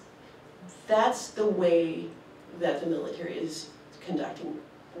is, that's the way that the military is conducting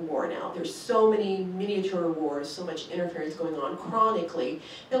war now. There's so many miniature wars, so much interference going on chronically,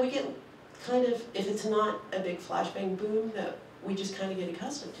 that we get kind of, if it's not a big flashbang boom, that we just kind of get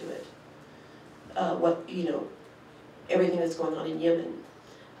accustomed to it. Everything that's going on in Yemen.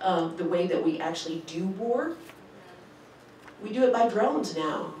 The way that we actually do war, we do it by drones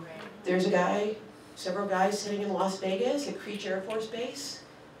now. There's several guys sitting in Las Vegas at Creech Air Force Base.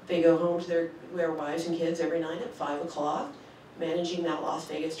 They go home to their wives and kids every night at 5 o'clock, managing that Las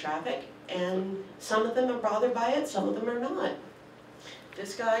Vegas traffic, and some of them are bothered by it, some of them are not.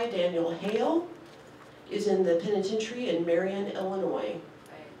 This guy, Daniel Hale, is in the penitentiary in Marion, Illinois.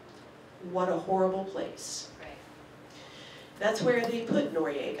 What a horrible place. That's where they put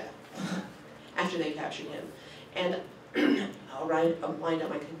Noriega after they captured him. And I'll wind up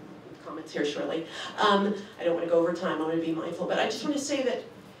my comments here shortly. I don't want to go over time, I want to be mindful, but I just want to say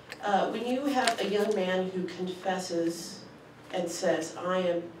that when you have a young man who confesses and says,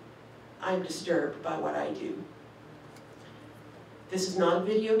 I'm disturbed by what I do. This is not a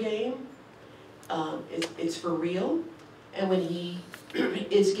video game, it's for real, and when he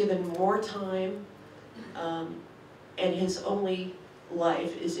is given more time and his only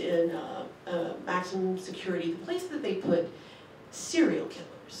life is in maximum security, the place that they put serial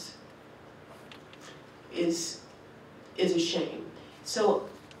killers is a shame. So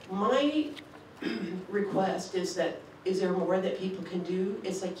my request is that, is there more that people can do?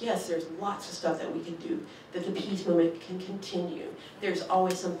 It's like, yes, there's lots of stuff that we can do, that the peace movement can continue. There's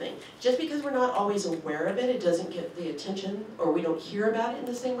always something. Just because we're not always aware of it, it doesn't get the attention, or we don't hear about it in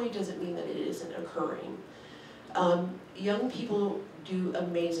the same way, doesn't mean that it isn't occurring. Young people do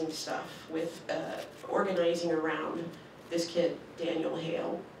amazing stuff with organizing around this kid, Daniel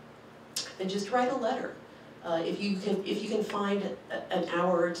Hale. And just write a letter. If you can find an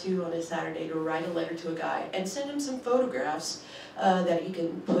hour or two on a Saturday to write a letter to a guy and send him some photographs that he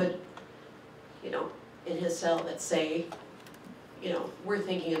can put, in his cell that say, we're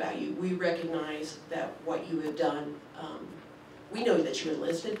thinking about you. We recognize that what you have done. We know that you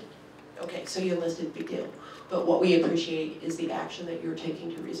enlisted. Okay, so you enlisted, big deal. But what we appreciate is the action that you're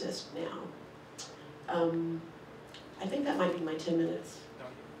taking to resist now. I think that might be my 10 minutes. No,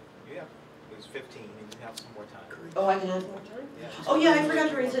 yeah, it was 15, and you have some more time. Oh, I can have more time? Yeah. Oh yeah, I forgot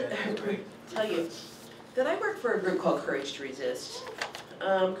to tell you that I work for a group called Courage to Resist.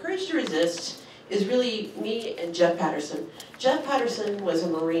 Courage to Resist is really me and Jeff Patterson. Jeff Patterson was a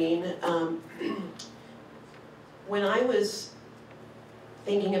Marine. When I was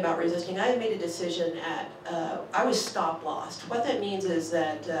thinking about resisting, I had made a decision I was stop-lost. What that means is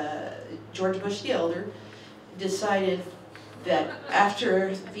that George Bush the Elder decided that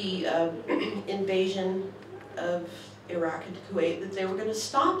after the invasion of Iraq and Kuwait, that they were going to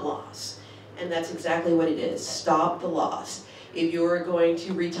stop loss. And that's exactly what it is, stop the loss. If you're going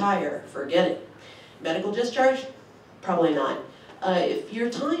to retire, forget it. Medical discharge? Probably not. If your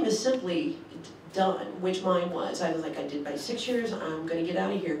time is simply done, which mine was, I was like, I did my 6 years, I'm going to get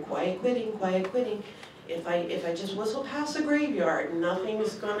out of here, quiet quitting, If I just whistle past the graveyard,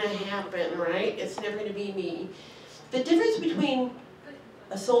 nothing's gonna happen, right? It's never gonna be me. The difference between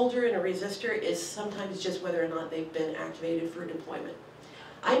a soldier and a resistor is sometimes just whether or not they've been activated for deployment.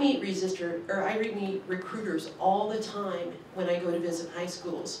 I meet recruiters all the time when I go to visit high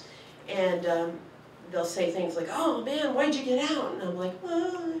schools, and they'll say things like, "Oh man, why'd you get out?" And I'm like,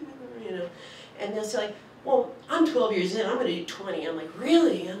 "Well, you know," and they'll say like, "Well, I'm 12 years in, I'm gonna do 20. I'm like,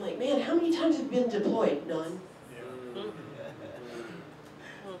 "Really?" I'm like, "Man, how many times have you been deployed?" None.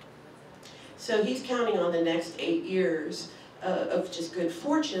 So he's counting on the next 8 years of just good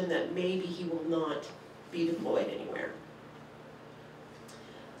fortune that maybe he will not be deployed anywhere.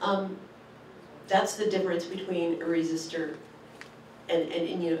 That's the difference between a resistor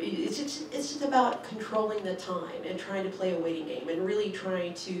and you know, it's just about controlling the time and trying to play a waiting game and really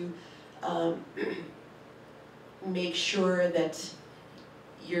trying to make sure that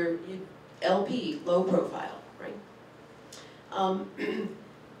your LP, low profile, right?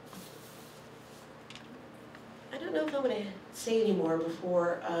 I don't know if I'm going to say any more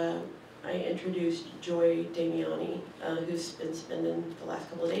before I introduce Joy Damiani, who's been spending the last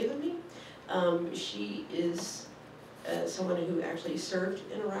couple of days with me. She is someone who actually served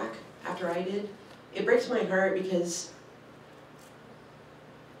in Iraq after I did. It breaks my heart because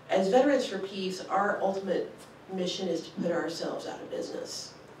as Veterans for Peace, our ultimate mission is to put ourselves out of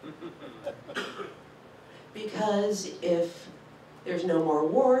business. Because if there's no more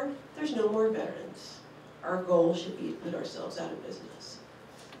war, there's no more veterans. Our goal should be to put ourselves out of business.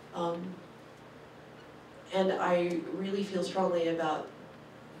 And I really feel strongly about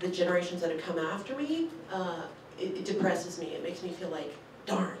the generations that have come after me. It depresses me. It makes me feel like,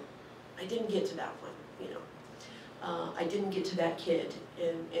 darn, I didn't get to that one, you know. I didn't get to that kid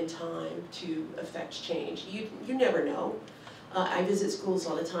in time to affect change. You never know. I visit schools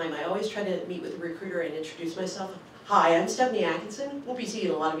all the time. I always try to meet with a recruiter and introduce myself. Hi, I'm Stephanie Atkinson. We'll be seeing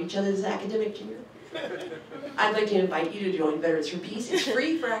a lot of each other this academic year. I'd like to invite you to join Veterans for Peace. It's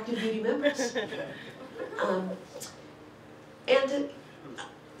free for active duty members. And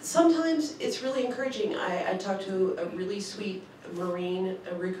sometimes it's really encouraging. I talked to a really sweet Marine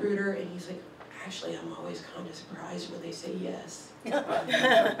recruiter, and he's like, actually, I'm always kind of surprised when they say yes.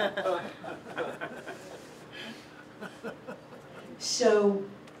 So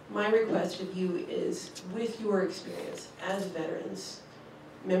my request of you is, with your experience as veterans,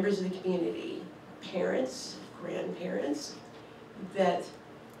 members of the community, parents, grandparents, that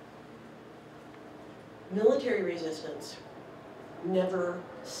military resistance never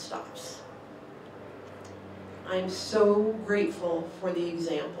stops. I'm so grateful for the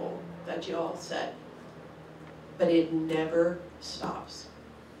example that you all set, but it never stops.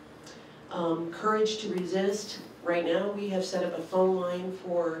 Courage to resist. Right now we have set up a phone line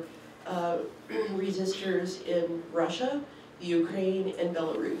for resistors in Russia, Ukraine, and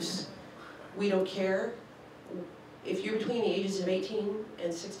Belarus. We don't care. If you're between the ages of 18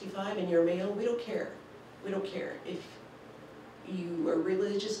 and 65 and you're male, we don't care. We don't care. If you are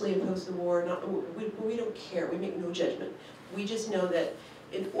religiously opposed to the war, we don't care. We make no judgment. We just know that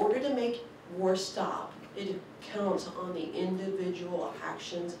in order to make war stop, it counts on the individual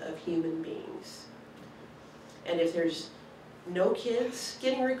actions of human beings. And if there's no kids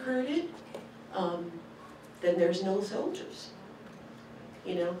getting recruited, then there's no soldiers.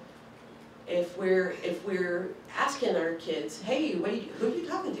 You know, if we're asking our kids, hey, who are you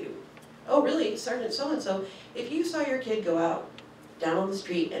talking to? Oh, really, Sergeant so-and-so. If you saw your kid go out down on the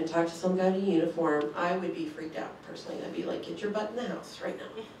street and talk to some guy in a uniform, I would be freaked out personally. I'd be like, get your butt in the house right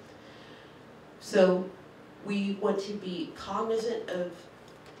now. So we want to be cognizant of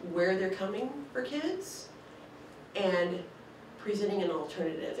where they're coming for kids and presenting an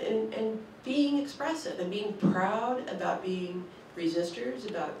alternative and being expressive and being proud about being resistors,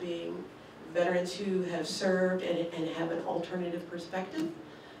 about being veterans who have served and have an alternative perspective.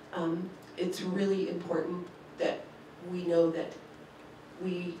 It's really important that we know that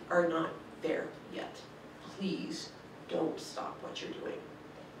we are not there yet. Please don't stop what you're doing.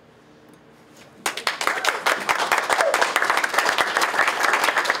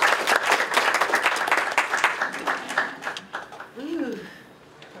 Ooh.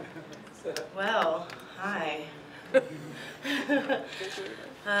 Well, hi.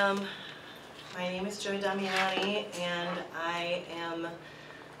 My name is Joy Damiani, and I am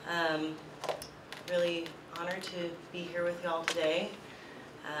really honored to be here with y'all today.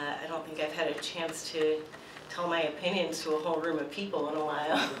 I don't think I've had a chance to tell my opinions to a whole room of people in a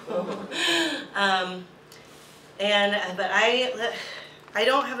while. But I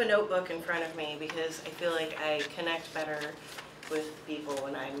don't have a notebook in front of me because I feel like I connect better with people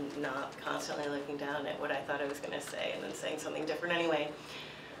when I'm not constantly looking down at what I thought I was going to say and then saying something different anyway.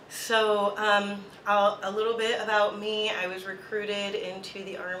 So a little bit about me. I was recruited into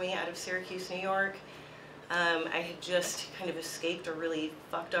the Army out of Syracuse, New York. I had just kind of escaped a really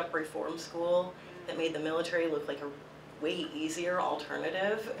fucked up reform school that made the military look like a way easier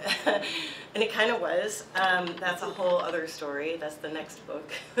alternative. And it kind of was. That's a whole other story. That's the next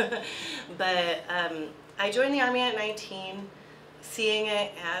book. But I joined the Army at 19, seeing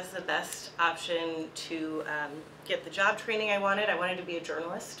it as the best option to get the job training I wanted. I wanted to be a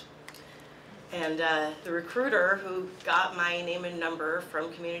journalist. And the recruiter who got my name and number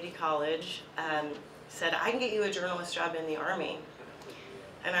from community college said, I can get you a journalist job in the Army.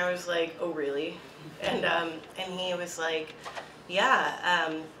 And I was like, oh really? And he was like,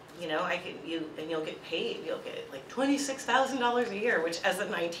 yeah, you know, you'll get paid. You'll get like $26,000 a year, which as a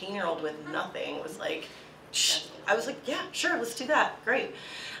 19-year-old with nothing was like, shh. I was like, yeah, sure, let's do that, great.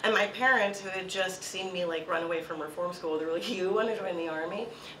 And my parents, who had just seen me like run away from reform school, they were like, you want to join the Army?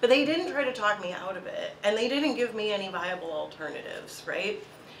 But they didn't try to talk me out of it, and they didn't give me any viable alternatives, right?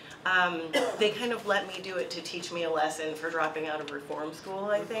 They kind of let me do it to teach me a lesson for dropping out of reform school,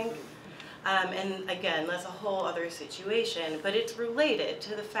 I think. And again, that's a whole other situation, but it's related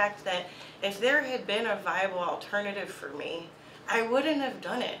to the fact that if there had been a viable alternative for me, I wouldn't have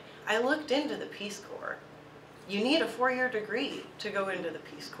done it. I looked into the Peace Corps. You need a 4-year degree to go into the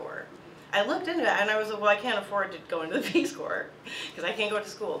Peace Corps. I looked into it and I was like, well, I can't afford to go into the Peace Corps because I can't go to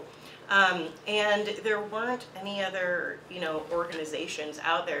school. And there weren't any other, you know, organizations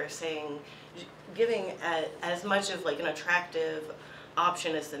out there saying, giving as much of like an attractive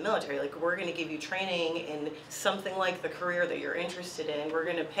option as the military. Like, we're going to give you training in something like the career that you're interested in. We're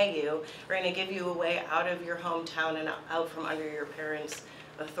going to pay you. We're going to give you a way out of your hometown and out from under your parents'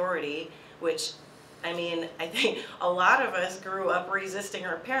 authority, which, I mean, I think a lot of us grew up resisting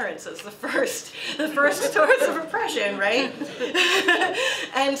our parents as the first source of oppression, right?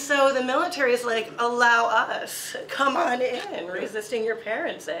 And so the military is like, allow us, come on in, resisting your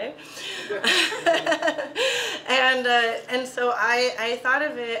parents, eh? And so I thought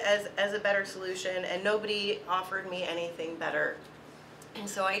of it as a better solution, and nobody offered me anything better. And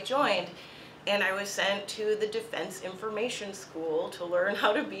so I joined. And I was sent to the Defense Information School to learn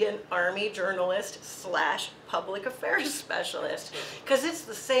how to be an Army journalist / public affairs specialist, because it's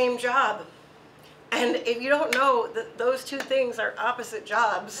the same job. And if you don't know that those two things are opposite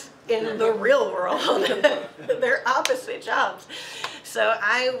jobs in the real world, they're opposite jobs. So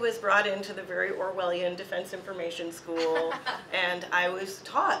I was brought into the very Orwellian Defense Information School, and I was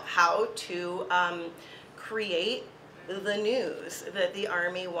taught how to create the news that the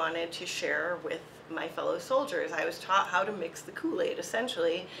Army wanted to share with my fellow soldiers. I was taught how to mix the Kool-Aid,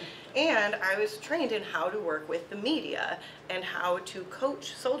 essentially, and I was trained in how to work with the media and how to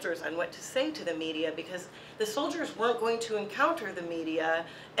coach soldiers on what to say to the media, because the soldiers weren't going to encounter the media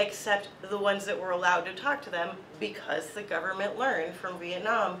except the ones that were allowed to talk to them, because the government learned from Viet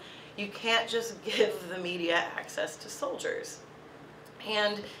Nam, you can't just give the media access to soldiers.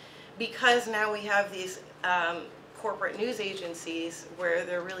 And because now we have these corporate news agencies where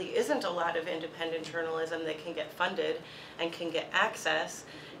there really isn't a lot of independent journalism that can get funded and can get access,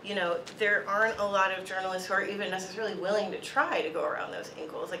 you know, there aren't a lot of journalists who are even necessarily willing to try to go around those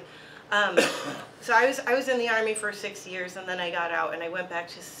ankles. Like, so I was in the Army for 6 years, and then I got out and I went back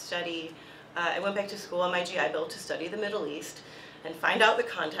to study. I went back to school on my GI Bill to study the Middle East and find out the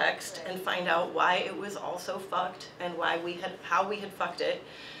context and find out why it was all so fucked and how we had fucked it.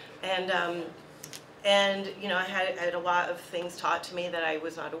 And you know, I had a lot of things taught to me that I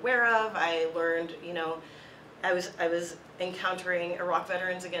was not aware of. I learned, you know, I was encountering Iraq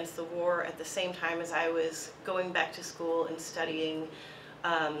veterans against the war at the same time as I was going back to school and studying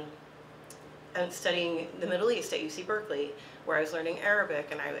the Middle East at UC Berkeley, where I was learning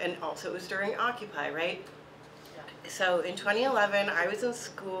Arabic, and also it was during Occupy, right? Yeah. So in 2011, I was in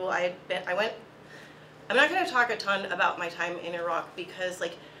school. I'm not going to talk a ton about my time in Iraq, because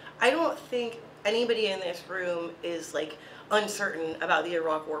like, I don't think anybody in this room is like uncertain about the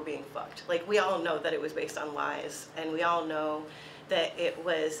Iraq war being fucked. Like, we all know that it was based on lies, and we all know that it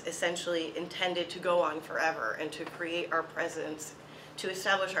was essentially intended to go on forever and to create our presence, to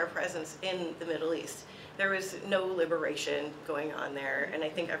establish our presence in the Middle East. There was no liberation going on there, and I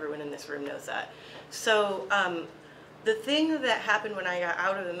think everyone in this room knows that. So the thing that happened when I got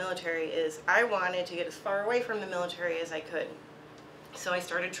out of the military is I wanted to get as far away from the military as I could. So I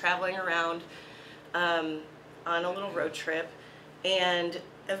started traveling around on a little road trip, and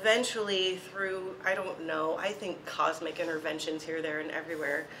eventually through, I don't know, I think cosmic interventions here, there, and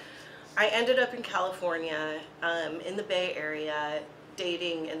everywhere, I ended up in California, in the Bay Area,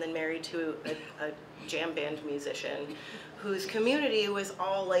 dating and then married to a jam band musician whose community was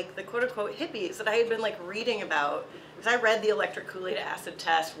all like the quote-unquote hippies that I had been like reading about. Because I read the electric Kool-Aid acid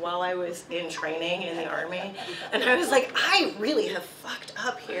test while I was in training in the Army, and I was like, I really have fucked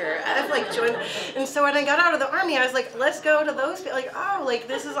up here. I've like joined, and so when I got out of the Army, I was like, let's go to those, like, oh, like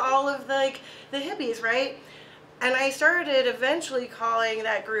this is all of the hippies, right? And I started eventually calling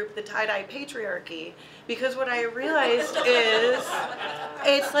that group the tie-dye patriarchy, because what I realized is,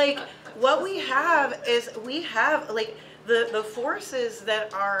 it's like, what we have is, we have like, the forces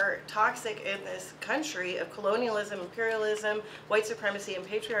that are toxic in this country of colonialism, imperialism, white supremacy, and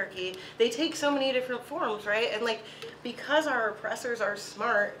patriarchy, they take so many different forms, right? And like, because our oppressors are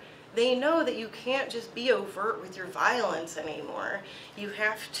smart, they know that you can't just be overt with your violence anymore. You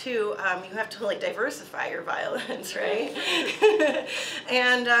have to like diversify your violence, right?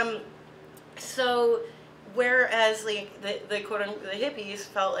 And so, whereas like the quote-unquote the hippies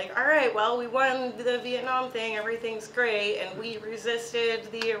felt like, all right, well, we won the Viet Nam thing, everything's great, and we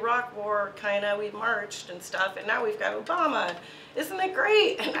resisted the Iraq war, kind of, we marched and stuff, and now we've got Obama. Isn't it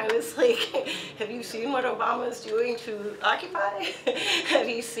great? And I was like, have you seen what Obama's doing to Occupy? Have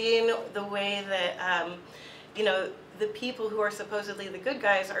you seen the way that, you know, the people who are supposedly the good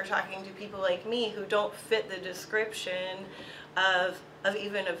guys are talking to people like me who don't fit the description of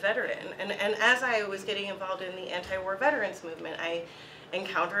even a veteran. And as I was getting involved in the anti-war veterans movement, I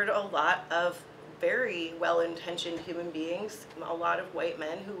encountered a lot of very well-intentioned human beings, a lot of white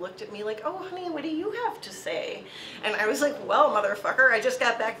men who looked at me like, oh honey, what do you have to say? And I was like, well, motherfucker, I just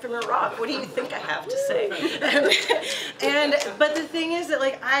got back from Iraq. What do you think I have to say? But the thing is that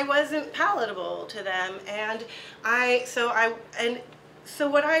like, I wasn't palatable to them. And so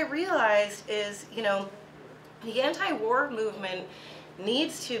what I realized is, you know, the anti-war movement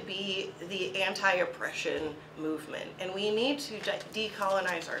needs to be the anti-oppression movement, and we need to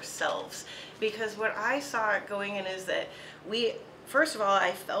decolonize ourselves, because what I saw going in is that first of all,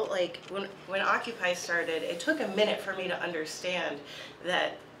 I felt like when Occupy started, it took a minute for me to understand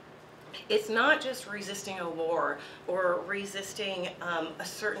that it's not just resisting a war or resisting a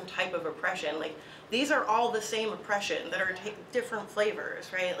certain type of oppression. Like, these are all the same oppression that are different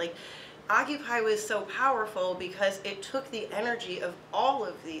flavors, right? Like, Occupy was so powerful because it took the energy of all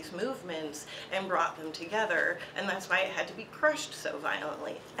of these movements and brought them together, and that's why it had to be crushed so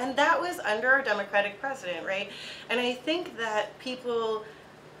violently. And that was under a Democratic president, right? And I think that people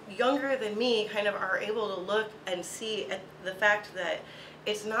younger than me kind of are able to look and see at the fact that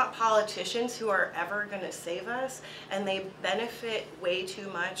it's not politicians who are ever going to save us, and they benefit way too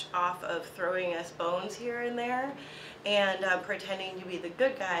much off of throwing us bones here and there and pretending to be the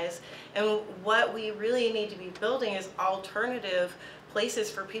good guys. And what we really need to be building is alternative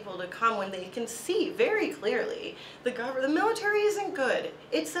places for people to come when they can see very clearly the military isn't good.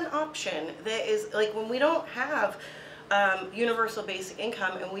 It's an option that is like, when we don't have universal basic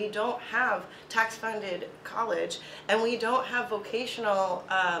income, and we don't have tax-funded college, and we don't have vocational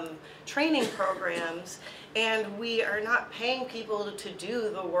training programs, and we are not paying people to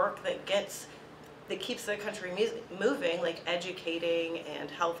do the work that keeps the country moving, like educating and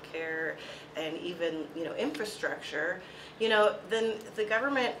healthcare and even, you know, infrastructure, you know, then the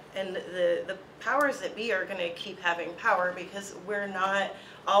government and the powers that be are going to keep having power, because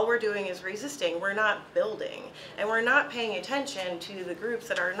all we're doing is resisting. We're not building, and we're not paying attention to the groups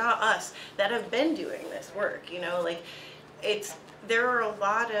that are not us that have been doing this work. You know, like, there are a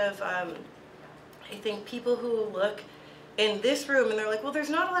lot of I think people who look in this room and they're like, well, there's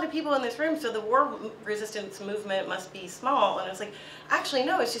not a lot of people in this room, so the war resistance movement must be small. And it's like, actually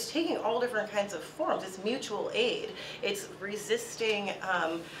no, it's just taking all different kinds of forms. It's mutual aid. It's resisting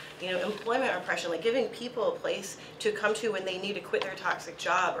you know, employment oppression, like giving people a place to come to when they need to quit their toxic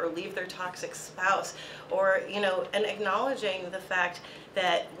job or leave their toxic spouse, or, you know, and acknowledging the fact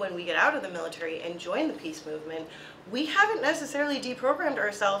that when we get out of the military and join the peace movement, we haven't necessarily deprogrammed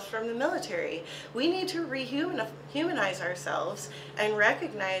ourselves from the military. We need to rehumanize ourselves and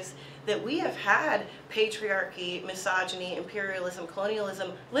recognize that we have had patriarchy, misogyny, imperialism,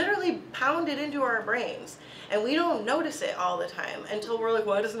 colonialism literally pounded into our brains. And we don't notice it all the time until we're like,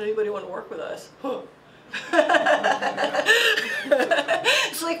 why doesn't anybody want to work with us? Huh.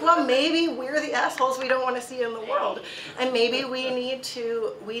 It's like, well, maybe we're the assholes we don't want to see in the world, and maybe we need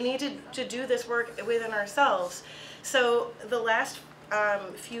to do this work within ourselves. So the last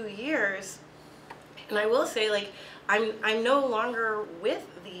few years, and I will say, like, I'm no longer with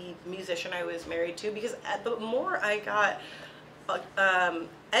the musician I was married to, because the more I got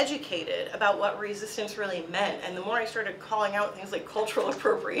educated about what resistance really meant, and the more I started calling out things like cultural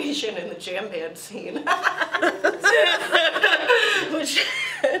appropriation in the jam band scene, which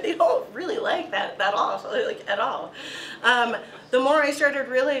they don't really like that at all. The more I started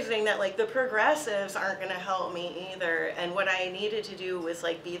realizing that like the progressives aren't going to help me either, and what I needed to do was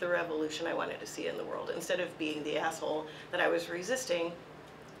like be the revolution I wanted to see in the world instead of being the asshole that I was resisting,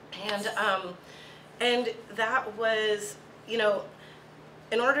 and that was, you know,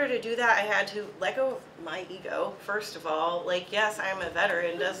 in order to do that, I had to let go of my ego, first of all. Like, yes, I'm a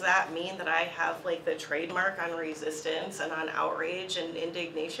veteran. Does that mean that I have, like, the trademark on resistance and on outrage and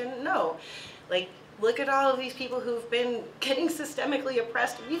indignation? No. Like, look at all of these people who've been getting systemically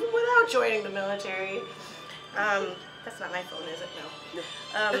oppressed even without joining the military. That's not my phone, is it?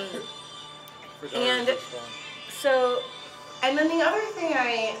 No. And so, and then the other thing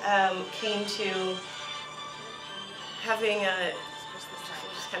I came to having a,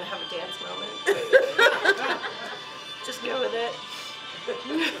 kind of have a dance moment. Just go with it.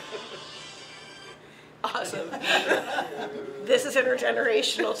 Awesome. This is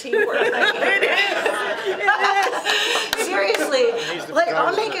intergenerational teamwork. It is. Seriously. Like,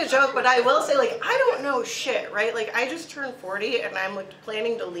 I'll make a joke, but I will say, like, I don't know shit, right? Like, I just turned 40, and I'm like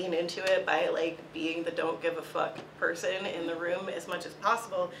planning to lean into it by like being the don't give a fuck person in the room as much as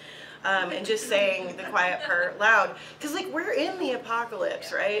possible. And just saying the quiet part loud. Because, like, we're in the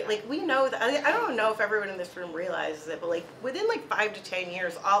apocalypse, right? Like, we know that, I don't know if everyone in this room realizes it, but, like, within, like, 5 to 10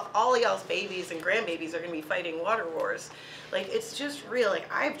 years, all of y'all's babies and grandbabies are going to be fighting water wars. Like, it's just real. Like,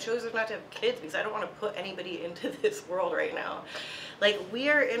 I've chosen not to have kids because I don't want to put anybody into this world right now. Like, we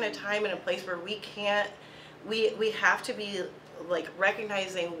are in a time and a place where we can't, we have to be, like,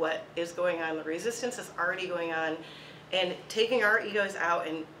 recognizing what is going on. The resistance is already going on, and taking our egos out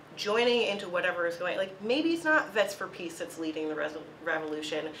and joining into whatever is going, like, maybe it's not Vets for Peace that's leading the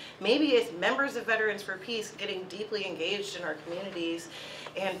revolution. Maybe it's members of Veterans for Peace getting deeply engaged in our communities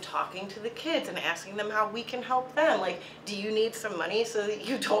and talking to the kids and asking them how we can help them. Like, do you need some money so that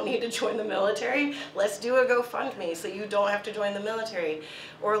you don't need to join the military? Let's do a GoFundMe so you don't have to join the military.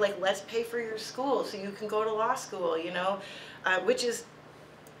 Or, like, let's pay for your school so you can go to law school, you know? Which is,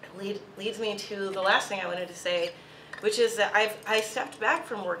 leads me to the last thing I wanted to say, which is that I stepped back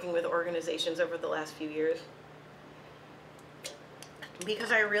from working with organizations over the last few years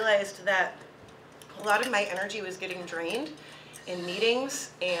because I realized that a lot of my energy was getting drained in meetings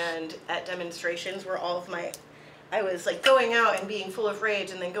and at demonstrations where I was like going out and being full of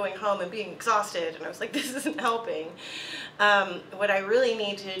rage and then going home and being exhausted, and I was like, this isn't helping. What I really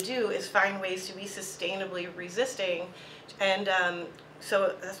need to do is find ways to be sustainably resisting, and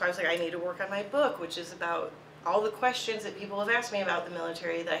so that's why I was like, I need to work on my book, which is about all the questions that people have asked me about the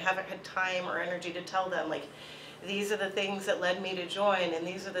military that I haven't had time or energy to tell them. Like, these are the things that led me to join, and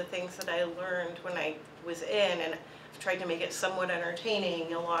these are the things that I learned when I was in, and I've tried to make it somewhat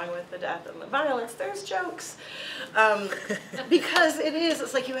entertaining along with the death and the violence. There's jokes. Because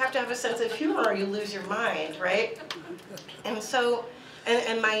it's like you have to have a sense of humor or you lose your mind, right? And so,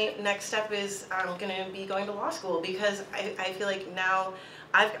 and my next step is I'm gonna be going to law school because I feel like now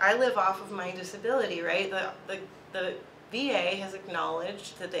I live off of my disability, right? The VA has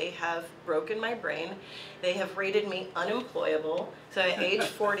acknowledged that they have broken my brain. They have rated me unemployable. So at age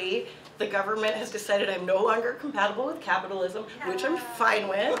 40, the government has decided I'm no longer compatible with capitalism, which I'm fine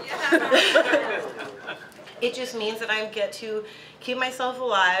with. It just means that I get to keep myself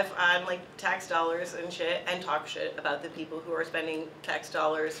alive on like tax dollars and shit and talk shit about the people who are spending tax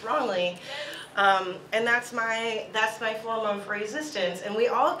dollars wrongly. And that's my form of resistance. And we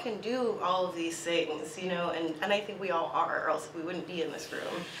all can do all of these things, you know, and I think we all are, or else we wouldn't be in this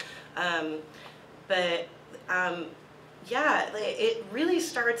room. Yeah, it really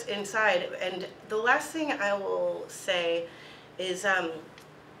starts inside. And the last thing I will say is,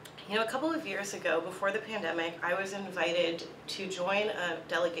 you know, a couple of years ago, before the pandemic, I was invited to join a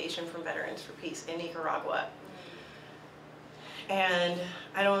delegation from Veterans for Peace in Nicaragua. And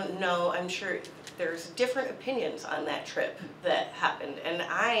I don't know, I'm sure there's different opinions on that trip that happened. And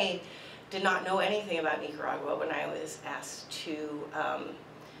I did not know anything about Nicaragua when I was asked to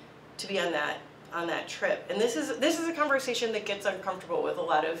be on that trip. And this is a conversation that gets uncomfortable with a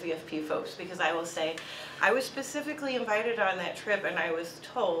lot of VFP folks, because I will say, I was specifically invited on that trip, and I was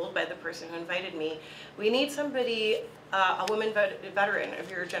told by the person who invited me, we need somebody, a woman veteran of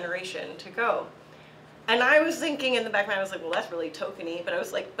your generation to go. And I was thinking in the back of my mind, I was like, well, that's really tokeny, but I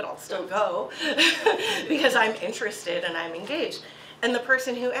was like, but I'll still go because I'm interested and I'm engaged. And the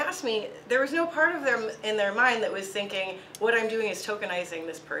person who asked me, there was no part of them in their mind that was thinking, what I'm doing is tokenizing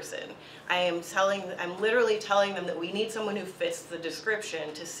this person. I'm literally telling them that we need someone who fits the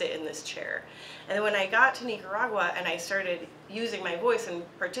description to sit in this chair. And then when I got to Nicaragua and I started using my voice and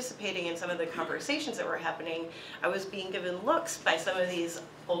participating in some of the conversations that were happening, I was being given looks by some of these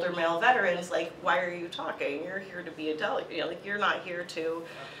older male veterans like, why are you talking? You're here to be a delegate, you know, like you're not here to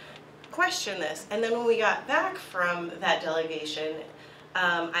question this. And then when we got back from that delegation,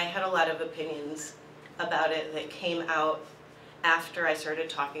 I had a lot of opinions about it that came out after I started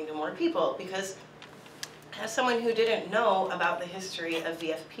talking to more people, because as someone who didn't know about the history of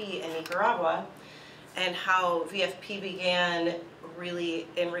VFP in Nicaragua and how VFP began really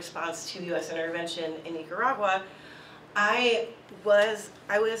in response to US intervention in Nicaragua, I was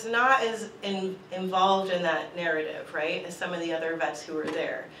not as involved in that narrative, right, as some of the other vets who were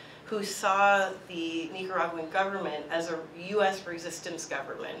there, who saw the Nicaraguan government as a US resistance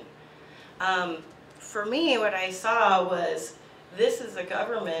government. For me, what I saw was, this is a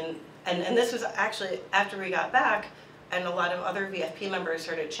government, and this was actually after we got back, and a lot of other VFP members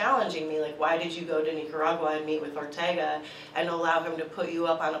started challenging me, like, why did you go to Nicaragua and meet with Ortega and allow him to put you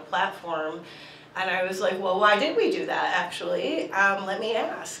up on a platform? And I was like, well, why did we do that, actually? Let me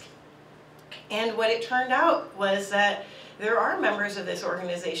ask. And what it turned out was that there are members of this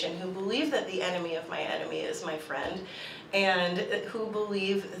organization who believe that the enemy of my enemy is my friend, and who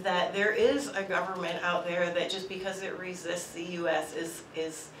believe that there is a government out there that just because it resists the US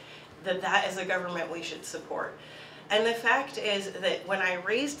that is a government we should support. And the fact is that when I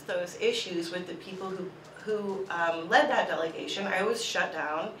raised those issues with the people who led that delegation, I was shut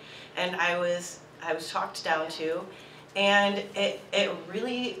down, and I was talked down to, and it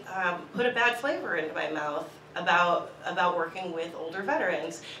really put a bad flavor into my mouth about working with older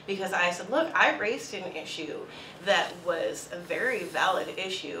veterans, because I said, look, I raised an issue that was a very valid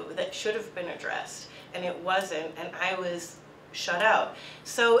issue that should have been addressed, and it wasn't, and I was shut out.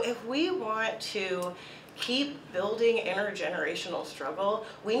 So if we want to keep building intergenerational struggle,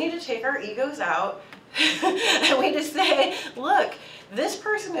 we need to take our egos out and we just say, look, this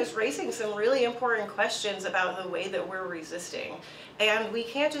person is raising some really important questions about the way that we're resisting. And we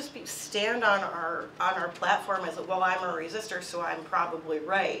can't just stand on our platform as, well, I'm a resistor, so I'm probably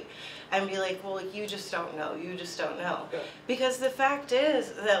right. And be like, well, you just don't know, you just don't know. Yeah. Because the fact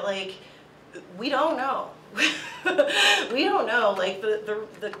is that, like, we don't know. We don't know. Like,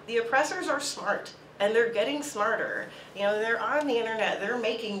 the oppressors are smart. And they're getting smarter. You know, they're on the internet, they're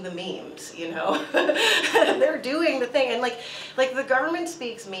making the memes, you know. They're doing the thing. And like the government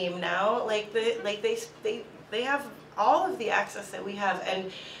speaks meme now, they have all of the access that we have.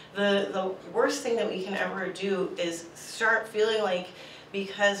 And the worst thing that we can ever do is start feeling like,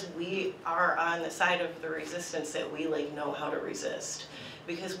 because we are on the side of the resistance, that we like know how to resist.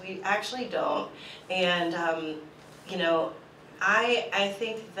 Because we actually don't. And you know, I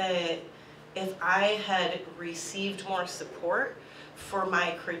think that if I had received more support for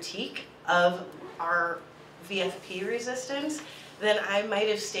my critique of our VFP resistance, then I might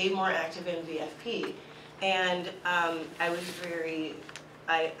have stayed more active in VFP. And I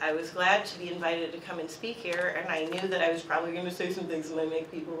was glad to be invited to come and speak here, and I knew that I was probably going to say some things that might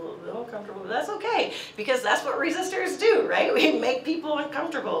make people a little uncomfortable, but that's okay, because that's what resistors do, right? We make people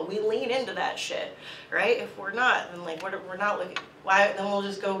uncomfortable. We lean into that shit, right? If we're not, then like, we're not looking, why, then we'll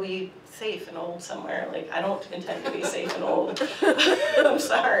just go be safe and old somewhere. Like, I don't intend to be safe and old. I'm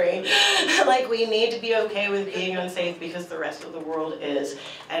sorry. Like, we need to be okay with being unsafe because the rest of the world is,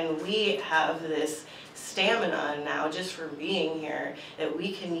 and we have this stamina now just for being here that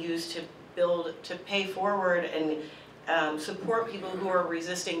we can use to build, to pay forward and support people who are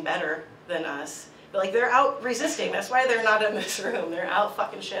resisting better than us. But like, they're out resisting, that's why they're not in this room, they're out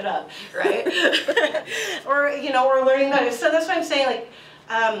fucking shit up, right? Or, you know, we're learning that. So that's what I'm saying, like,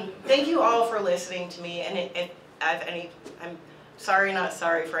 thank you all for listening to me, and if I have any, I'm sorry, not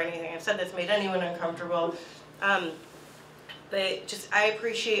sorry for anything I've said that's made anyone uncomfortable. But just, I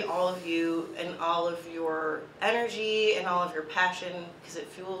appreciate all of you and all of your energy and all of your passion, because it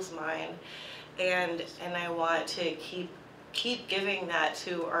fuels mine. And I want to keep giving that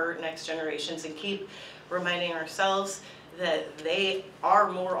to our next generations, and keep reminding ourselves that they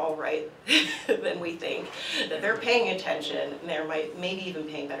are more all right than we think, that they're paying attention, and they're maybe even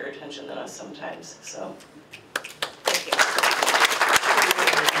paying better attention than us sometimes. So, thank you.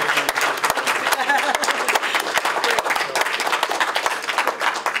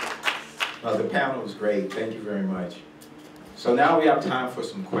 Well, the panel was great. Thank you very much. So now we have time for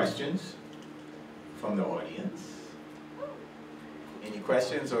some questions from the audience. Any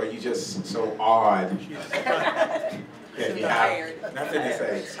questions, or are you just so awed? Yeah, nothing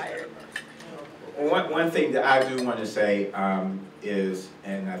to say. One thing that I do want to say is,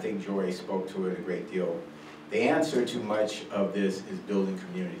 and I think Joy spoke to it a great deal, the answer to much of this is building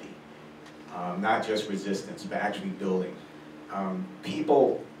community. Not just resistance, but actually building.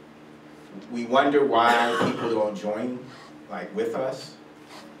 People, we wonder why people don't join like with us.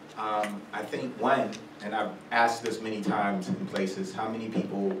 I think one, and I've asked this many times in places, how many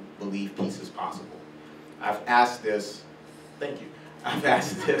people believe peace is possible? I've asked this, thank you, I've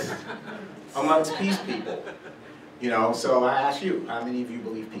asked this amongst peace people. You know, so I ask you, how many of you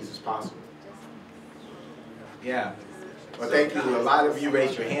believe peace is possible? Yeah. Well, thank you. A lot of you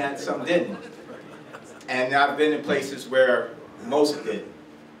raised your hand, some didn't. And I've been in places where most did.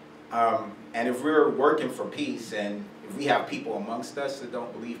 And if we're working for peace, and if we have people amongst us that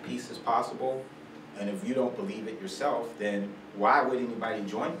don't believe peace is possible, and if you don't believe it yourself, then why would anybody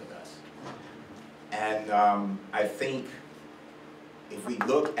join with us? And I think if we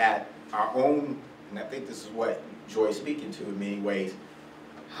look at our own, and I think this is what Joy's speaking to in many ways,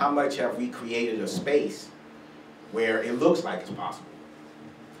 how much have we created a space where it looks like it's possible,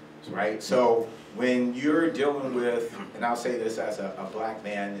 right? So when you're dealing with, and I'll say this as a black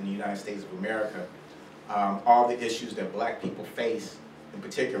man in the United States of America, all the issues that black people face, in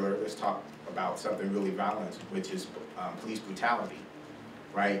particular, let's talk about something really violent, which is police brutality,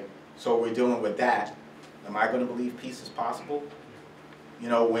 right? So we're dealing with that. Am I going to believe peace is possible? You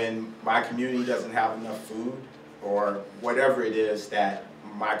know, when my community doesn't have enough food, or whatever it is that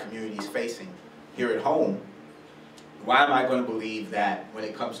my community is facing here at home, why am I going to believe that when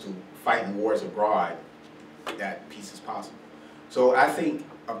it comes to fighting wars abroad, that peace is possible? So I think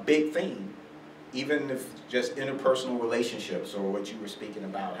a big thing, even if just interpersonal relationships, or what you were speaking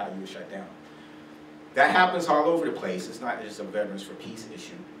about, how you were shut down, that happens all over the place. It's not just a Veterans for Peace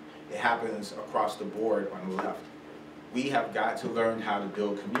issue. It happens across the board on the left. We have got to learn how to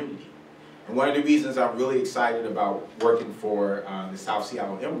build community. And one of the reasons I'm really excited about working for the South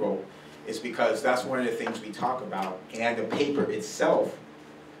Seattle Emerald is because that's one of the things we talk about, and the paper itself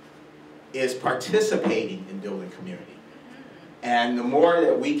is participating in building community. And the more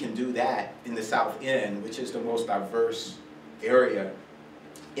that we can do that in the South End, which is the most diverse area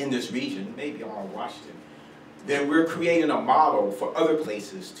in this region, maybe all of Washington, then we're creating a model for other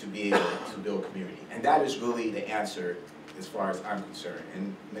places to be able to build community. And that is really the answer as far as I'm concerned.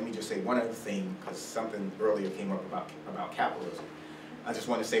 And let me just say one other thing, because something earlier came up about capitalism. I just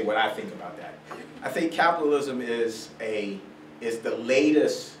want to say what I think about that. I think capitalism is the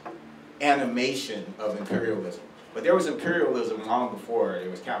latest animation of imperialism. But there was imperialism long before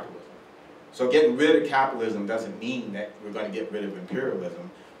there was capitalism. So getting rid of capitalism doesn't mean that we're going to get rid of imperialism,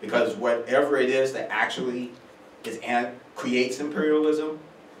 because whatever it is that actually creates imperialism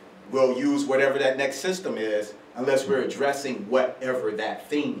will use whatever that next system is, unless we're addressing whatever that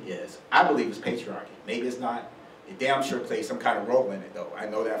thing is. I believe it's patriarchy. Maybe it's not. It damn sure plays some kind of role in it, though. I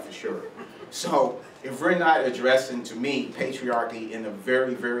know that for sure. So if we're not addressing, to me, patriarchy in a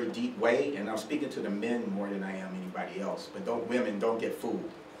very, very deep way, and I'm speaking to the men more than I am anybody else, but women don't get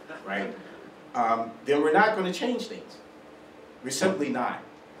fooled, right? Then we're not going to change things. We're simply not.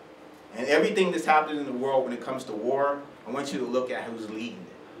 And everything that's happening in the world when it comes to war, I want you to look at who's leading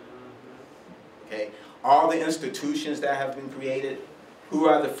it. Okay? All the institutions that have been created, who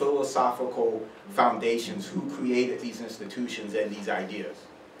are the philosophical foundations? Who created these institutions and these ideas?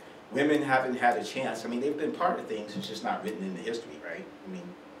 Women haven't had a chance. I mean, they've been part of things, it's just not written in the history, right? I mean,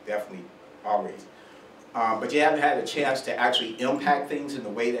 definitely, always. But you haven't had a chance to actually impact things in the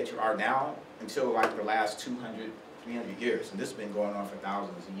way that you are now until like the last 200, 300 years. And this has been going on for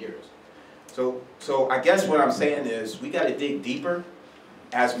thousands of years. So I guess what I'm saying is we got to dig deeper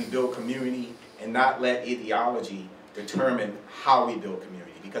as we build community and not let ideology determine how we build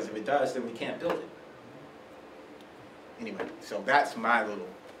community. Because if it does, then we can't build it. Anyway, so that's my little...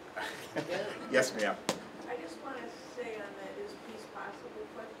 Yes, ma'am. I just want to say on that, is peace possible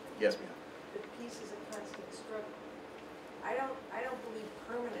question? Yes, ma'am. That peace is a constant struggle. I don't believe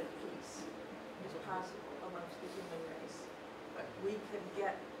permanent peace is possible amongst the human race. But we can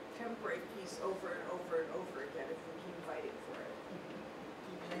get temporary peace over and over and over again if we keep fighting for it.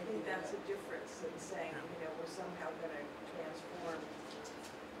 And I think that's a difference in saying, you know, we're somehow going to transform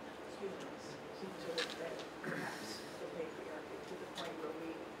humans into perhaps the patriarchy to the point where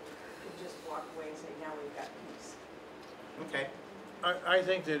we can just walk away and say, now we've got peace. Okay. I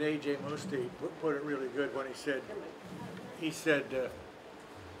think that A.J. Musti put it really good when he said, peace is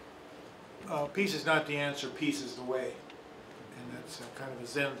not the answer, peace is the way. And that's kind of a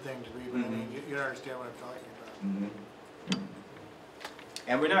Zen thing to be, but I mean, you understand what I'm talking about.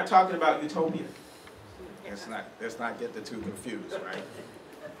 And we're not talking about utopia. Let's not get the two confused, right?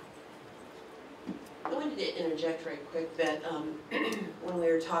 I wanted to interject right quick that when we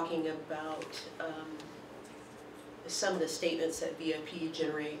were talking about some of the statements that VFP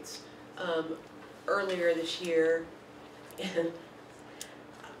generates, earlier this year,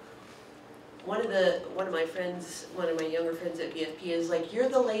 one of my younger friends at VFP is like, "You're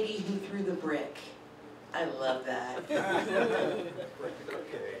the lady who threw the brick." I love that.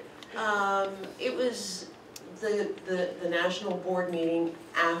 It was the national board meeting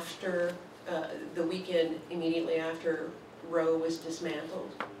after the weekend immediately after Roe was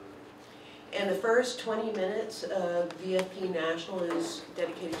dismantled. And the first 20 minutes of VFP National is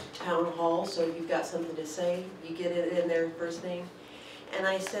dedicated to town hall, so if you've got something to say, you get it in there first thing. And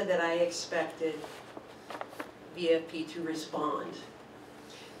I said that I expected VFP to respond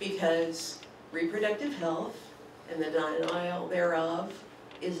because reproductive health and the denial thereof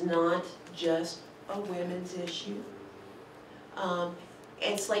is not just a women's issue.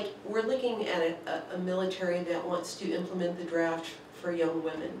 It's like we're looking at a military that wants to implement the draft for young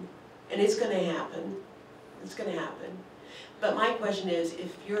women. And it's going to happen. It's going to happen. But my question is,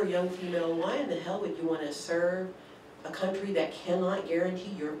 if you're a young female, why in the hell would you want to serve a country that cannot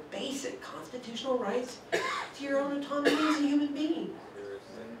guarantee your basic constitutional rights to your own autonomy as a human being?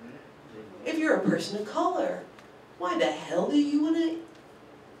 If you're a person of color, why the hell do you want to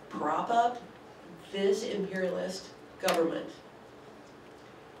prop up this imperialist government?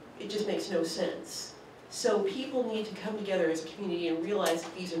 It just makes no sense. So people need to come together as a community and realize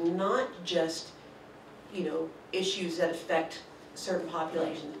that these are not just, issues that affect certain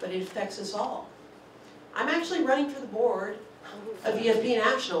populations, but it affects us all. I'm actually running for the board of VFP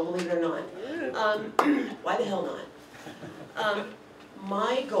National, believe it or not. Why the hell not?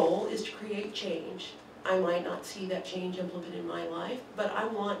 My goal is to create change. I might not see that change implemented in my life, but I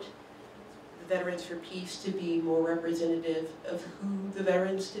want the Veterans for Peace to be more representative of who the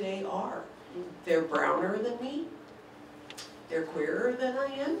veterans today are. They're browner than me. They're queerer than I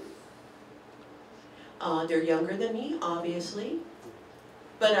am. They're younger than me, obviously.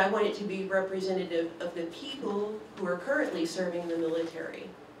 But I want it to be representative of the people who are currently serving the military.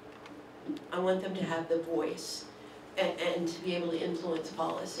 I want them to have the voice and to be able to influence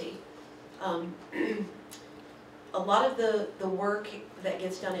policy. A lot of the work that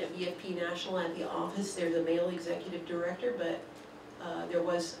gets done at VFP National at the office, there's a male executive director, but there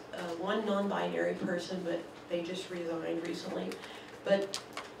was one non-binary person, but they just resigned recently. But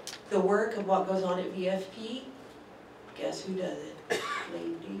the work of what goes on at VFP, guess who does it?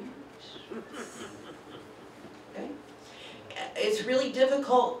 Ladies. Okay? It's really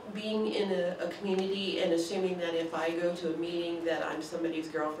difficult being in a community and assuming that if I go to a meeting that I'm somebody's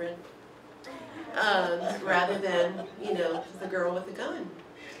girlfriend, rather than, the girl with the gun.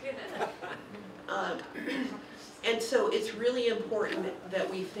 And so it's really important that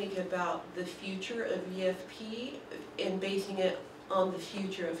we think about the future of VFP and basing it on the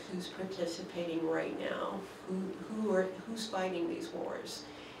future of who's participating right now, who's fighting these wars.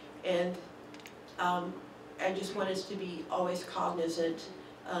 And I just want us to be always cognizant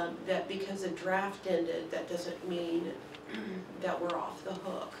that because the draft ended, that doesn't mean that we're off the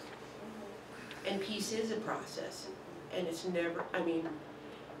hook. And peace is a process, and it's never,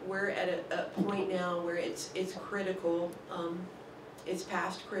 we're at a point now where it's critical, it's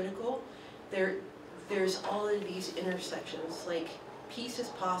past critical. There's all of these intersections, like peace is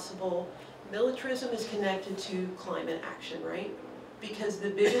possible, militarism is connected to climate action, right? Because the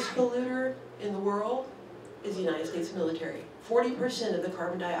biggest polluter in the world is the United States military. 40% of the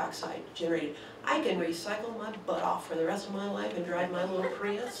carbon dioxide generated. I can recycle my butt off for the rest of my life and drive my little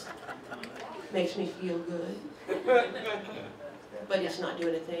Prius. Makes me feel good. But it's not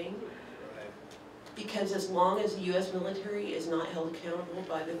doing a thing. Because as long as the U.S. military is not held accountable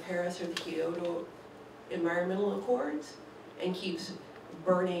by the Paris or the Kyoto Environmental Accords and keeps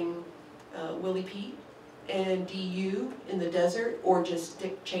burning Willie Pete and DU in the desert, or just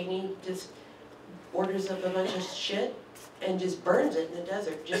Dick Cheney just orders up a bunch of shit and just burns it in the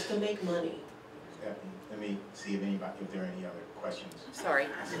desert just to make money. Yeah. Let me see if there are any other questions. Sorry,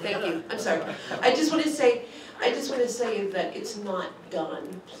 thank you, I'm sorry. I just want to say that it's not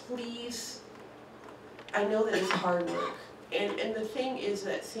done. Please, I know that it's hard work. And the thing is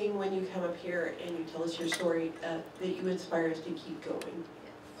that seeing when you come up here and you tell us your story, that you inspire us to keep going.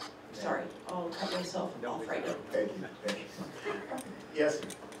 Sorry, I'll cut myself off right now. Thank you. Thank you. Yes?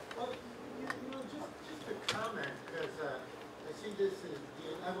 Well, just a comment, because I see this as,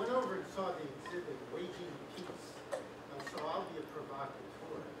 I went over and saw the exhibit, Waging Peace, so I'll be a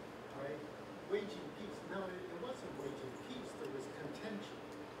provocateur, right? Waging peace, no, it wasn't waging peace, there was contention.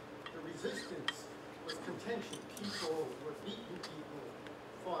 The resistance was contention.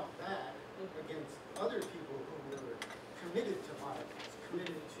 other people who were committed to violence,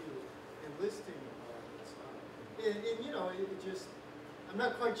 committed to enlisting in violence. And you know, it just, I'm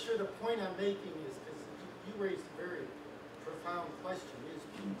not quite sure the point I'm making is, because you raised a very profound question, is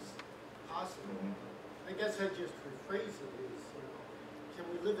peace possible? I guess I'd just rephrase it as, you know, can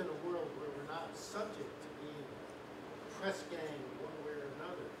we live in a world where we're not subject to being press gang one way or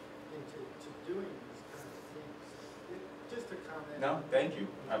another into doing these kind of things? Just a comment. No, thank you.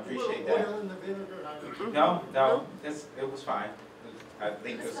 I appreciate A little that. oil in the vinegar. No, it was fine. I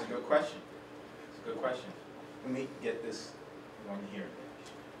think this is a good question. It's a good question. Let me get this one here.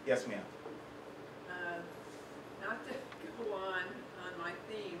 Yes, ma'am. Not to go on my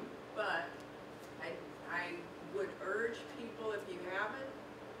theme, but I would urge people, if you haven't,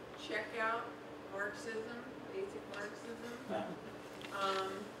 check out Marxism, basic Marxism.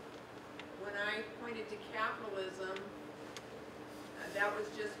 When I pointed to capitalism, that was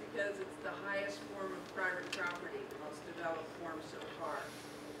just because it's the highest form of private property, the most developed form so far.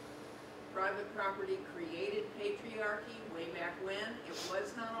 Private property created patriarchy way back when. It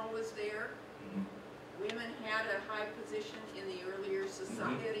was not always there. Women had a high position in the earlier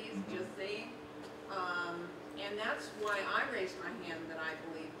societies, just saying. And that's why I raised my hand that I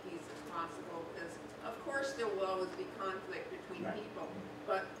believe peace is possible, because of course there will always be conflict between people,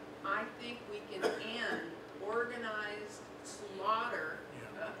 but I think we can end organized slaughter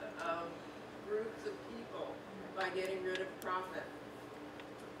of groups of people by getting rid of profit.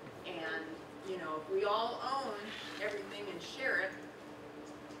 And, you know, if we all own everything and share it,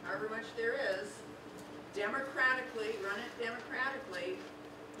 however much there is, democratically, run it democratically,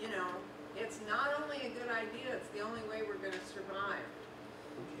 you know, it's not only a good idea, it's the only way we're going to survive.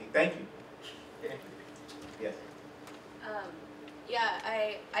 Okay, thank you. Yes.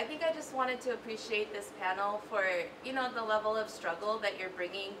 Yeah, I think I just wanted to appreciate this panel for, you know, the level of struggle that you're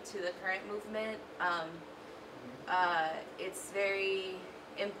bringing to the current movement. It's very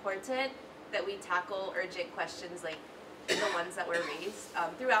important that we tackle urgent questions like the ones that were raised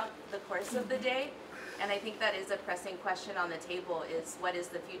throughout the course of the day. And I think that is a pressing question on the table, is what is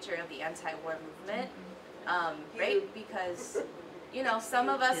the future of the anti-war movement, right? Because, you know, some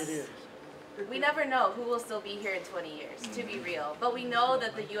of us, we never know who will still be here in 20 years, to be real. But we know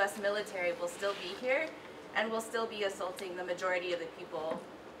that the US military will still be here and will still be assaulting the majority of the people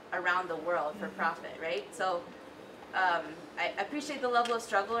around the world for profit, right? So I appreciate the level of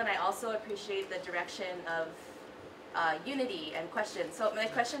struggle, and I also appreciate the direction of unity and questions. So my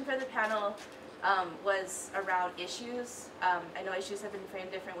question for the panel was around issues. I know issues have been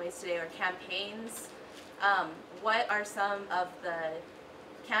framed different ways today, or campaigns. What are some of the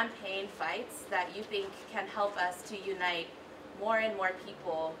campaign fights that you think can help us to unite more and more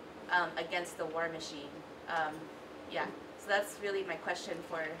people against the war machine? Yeah, so that's really my question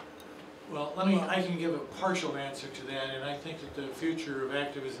for... Well, I can give a partial answer to that, and I think that the future of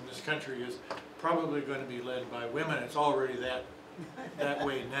activism in this country is probably going to be led by women. It's already that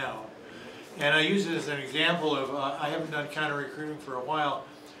way now. And I use it as an example of, I haven't done counter-recruiting for a while,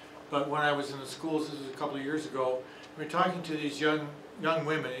 but when I was in the schools, this was a couple of years ago, we were talking to these young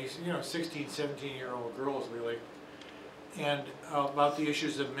women, these, you know, 16, 17-year-old girls really, and about the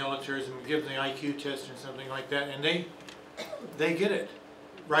issues of militarism, give them the IQ test or something like that, and they get it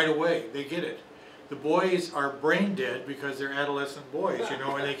right away. They get it. The boys are brain dead because they're adolescent boys, you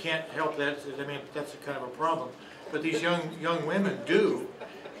know, and they can't help that. I mean, that's a kind of a problem. But these young women do,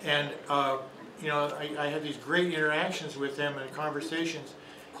 and you know, I have these great interactions with them and conversations,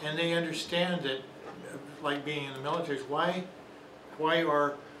 and they understand that, like being in the military, why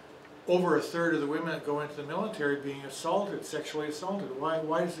are over a third of the women that go into the military being assaulted, sexually assaulted?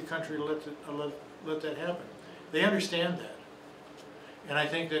 Why does the country let that happen? They understand that. And I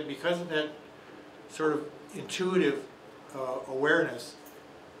think that because of that sort of intuitive awareness,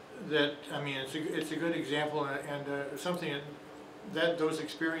 that, I mean, it's a good example, and something that those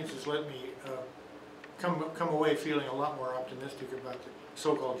experiences let me come away feeling a lot more optimistic about the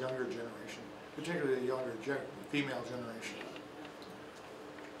so-called younger generation, particularly the younger female generation.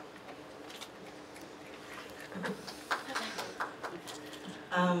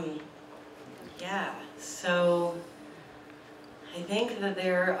 Yeah, so I think that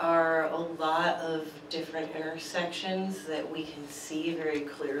there are a lot of different intersections that we can see very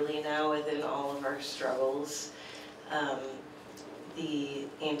clearly now within all of our struggles. The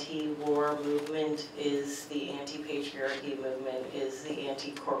anti-war movement is the anti-patriarchy movement, is the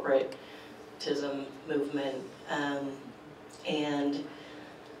anti-corporatism movement. And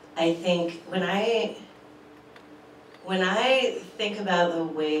I think when I think about the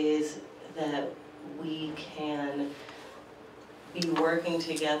ways that we can be working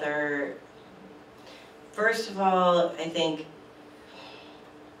together, first of all, I think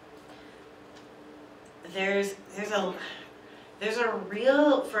there's a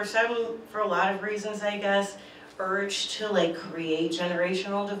real, for a lot of reasons, I guess, urge to like create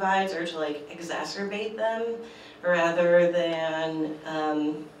generational divides or to like exacerbate them rather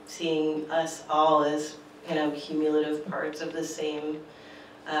than seeing us all as, you know, cumulative parts of the same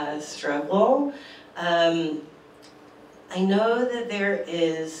struggle. I know that there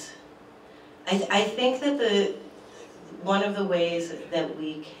is, I think that one of the ways that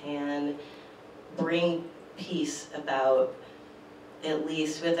we can bring peace about, at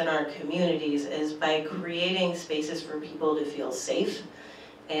least within our communities, is by creating spaces for people to feel safe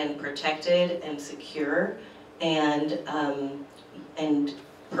and protected and secure and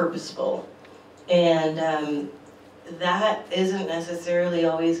purposeful. And that isn't necessarily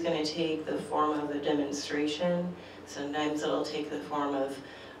always going to take the form of a demonstration. Sometimes it'll take the form of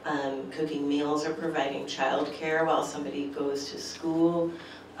cooking meals or providing childcare while somebody goes to school,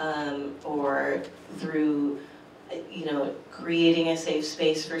 or through, you know, creating a safe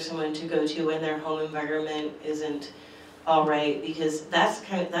space for someone to go to when their home environment isn't all right, because that's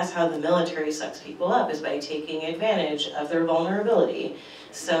how the military sucks people up, is by taking advantage of their vulnerability.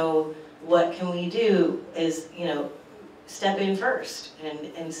 So what can we do is, you know, step in first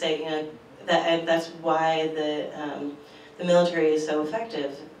and say, you know, and that's why the military is so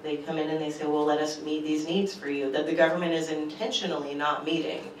effective. They come in and they say, well, let us meet these needs for you that the government is intentionally not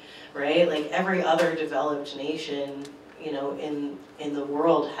meeting, right? Like every other developed nation, you know, in the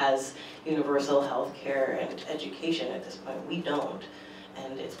world has universal health care and education at this point. We don't.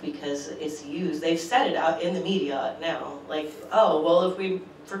 And it's because it's used. They've said it out in the media now. Like, oh, well, if we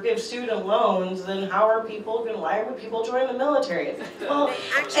forgive student loans, then why would people join the military? Well,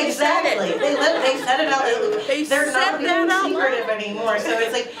 exactly. They said it out. They're not being secretive anymore. So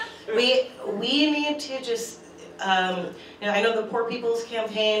it's like, we need to just, you know, I know the Poor People's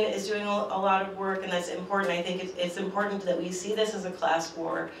Campaign is doing a lot of work, and that's important. I think it's important that we see this as a class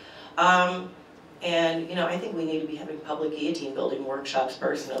war. And, you know, I think we need to be having public guillotine building workshops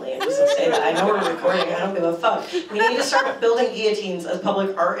personally. And just to say that, I know we're recording, I don't give a fuck. We need to start building guillotines as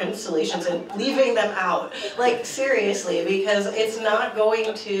public art installations and leaving them out. Like, seriously, because it's not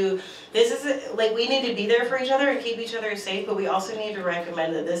going to, like, we need to be there for each other and keep each other safe, but we also need to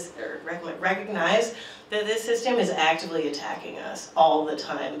recognize that this system is actively attacking us all the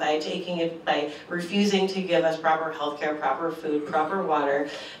time by refusing to give us proper healthcare, proper food, proper water,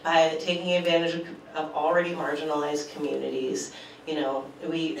 by taking advantage of already marginalized communities. You know,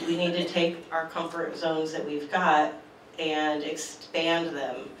 we need to take our comfort zones that we've got and expand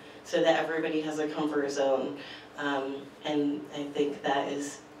them so that everybody has a comfort zone. And I think that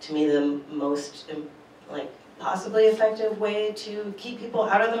is, to me, the most, like, possibly effective way to keep people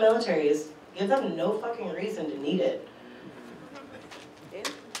out of the military, is give them no fucking reason to need it.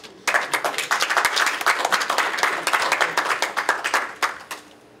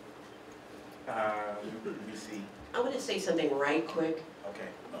 Let me see. I'm going to say something right quick. Okay.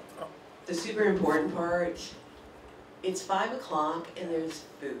 The super important part, it's 5 o'clock and there's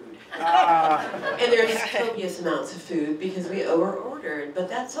food. And there's copious amounts of food because we over-ordered, but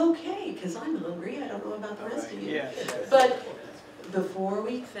that's okay, because I'm hungry. I don't know about the rest of you. Yeah. But before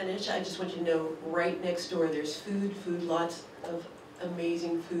we finish, I just want you to know, right next door there's food, lots of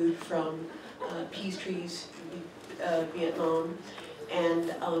amazing food from Peace Trees, Viet Nam,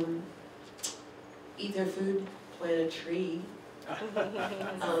 and eat their food, plant a tree. I'll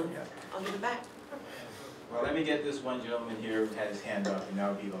give it back. Well, let me get this one gentleman here who had his hand up, and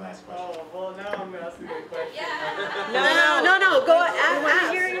that'll be the last question. Oh, well, now I'm going to ask you a question. Yeah. No, go ask.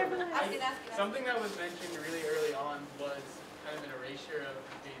 Something that was mentioned really early on was kind of an erasure of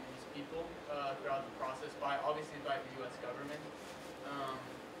Vietnamese people throughout the process, obviously by the U.S. government.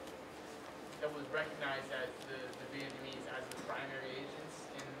 That was recognized as the Vietnamese as the primary agents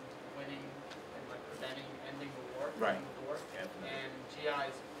in winning and like preventing, ending the war. Right. And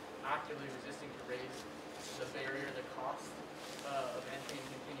GIs actively resisting to raise the barrier, the cost of entry and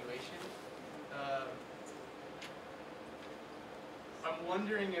continuation. I'm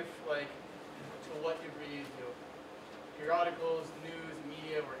wondering if, like, to what degree, periodicals, news,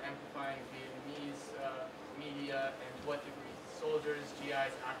 media were amplifying Vietnamese media, and to what degree soldiers,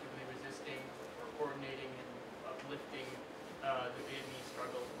 GIs actively resisting or coordinating and uplifting the Vietnamese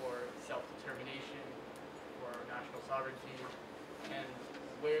struggle for self-determination, for national sovereignty, and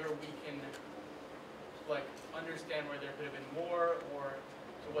where we can, like, understand where there could have been more, or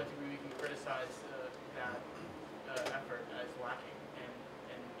to what degree we can criticize that effort as lacking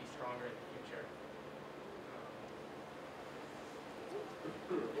and be stronger in the future.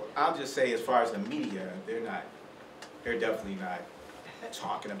 I'll just say, as far as the media, they're definitely not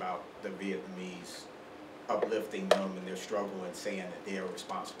talking about the Vietnamese, uplifting them in their struggle and saying that they are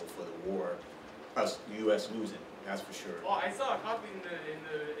responsible for the war, us U.S. losing. That's for sure. Well, I saw a copy on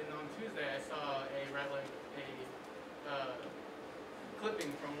Tuesday. I saw a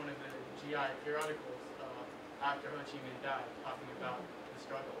clipping from one of the GI periodicals after Ho Chi Minh died, talking about the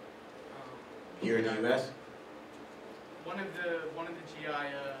struggle. Here in the U.S. One of the GI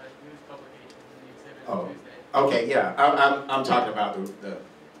news publications in the exhibit Oh. on Tuesday. Okay, yeah. I'm talking about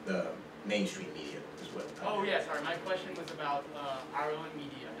the mainstream media. Is what I'm talking Oh yeah, sorry. My question was about our own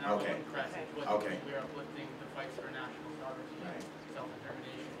media and our Okay. own press. And what Okay. we're uplifting the fights for national sovereignty Right. and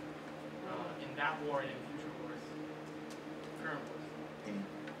self-determination in that war and in future wars, current wars.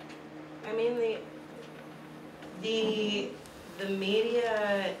 I mean, the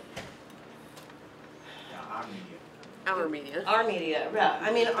media, Yeah, our media. our media, yeah.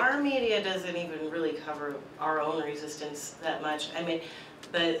 I mean, our media doesn't even really cover our own resistance that much. I mean,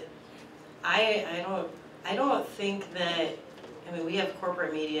 but I don't think that, I mean, we have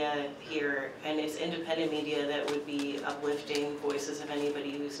corporate media here, and it's independent media that would be uplifting voices of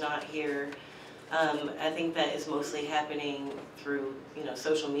anybody who's not here. I think that is mostly happening through,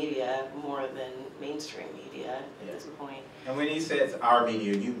 social media more than mainstream media at this point. And when he says our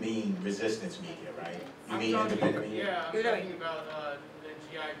media, you mean resistance media, right? You mean independent media? Yeah, I'm talking about the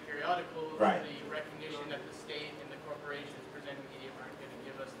GI periodicals, Right. the recognition that the state and the corporations presenting media aren't going to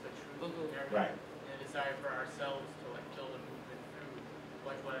give us the truth narrative, Right. and a desire for ourselves to build a movement through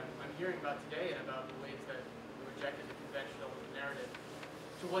what I'm hearing about today and about the ways that we rejected the conventional narrative.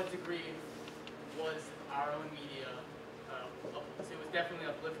 To what degree was our own media, it was definitely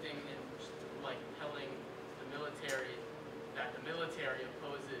uplifting in telling the military that the military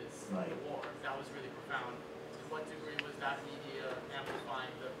opposes Right. the war. That was really profound. To what degree was that media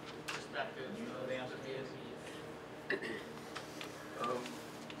amplifying the perspectives of the Vietnamese?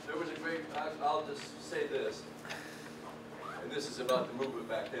 There was a great, I'll just say this, and this is about the movement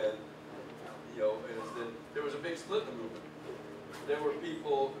back then, is that there was a big split in the movement. There were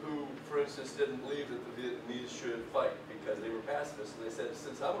people who, for instance, didn't believe that the Vietnamese should fight because they were pacifists, and they said,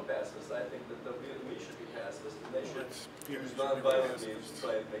 since I'm a pacifist, I think that the Vietnamese should be pacifists, and they should use nonviolent means to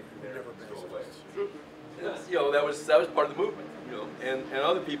try and make the Americans go away. And, that was part of the movement, and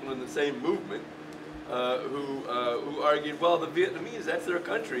other people in the same movement who argued, well, the Vietnamese, that's their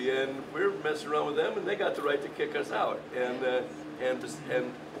country, and we're messing around with them, and they got the right to kick us out, and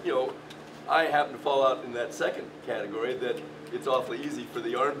I happen to fall out in that second category, that it's awfully easy for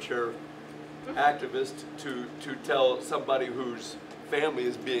the armchair activist to tell somebody whose family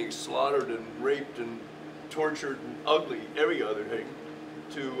is being slaughtered and raped and tortured and ugly, every other thing,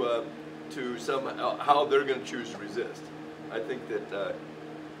 to somehow how they're going to choose to resist. I think that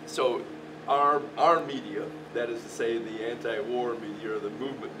so our media, that is to say the anti-war media or the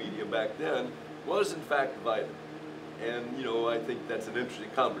movement media back then, was in fact divided. And I think that's an interesting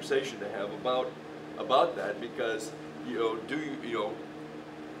conversation to have about that, because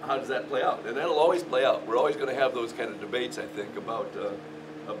how does that play out? And that'll always play out. We're always going to have those kind of debates, I think, about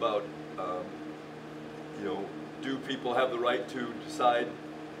do people have the right to decide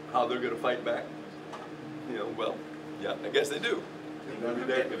how they're going to fight back? Well, yeah, I guess they do. If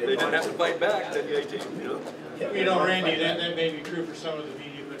they didn't have to fight back, then they did, Randy, that may be true for some of the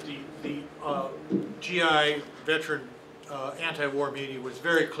media, but the GI veteran anti-war media was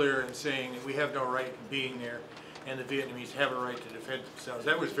very clear in saying that we have no right in being there, and the Vietnamese have a right to defend themselves.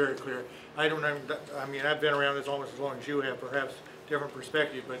 That was very clear. I mean, I've been around this almost as long as you have, perhaps different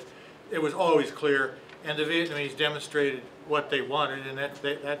perspective, but it was always clear, and the Vietnamese demonstrated what they wanted, and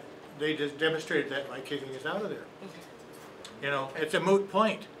they just demonstrated that by kicking us out of there. It's a moot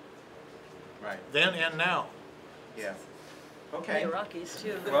point. Right. Then and now. Yeah. Okay. The Iraqis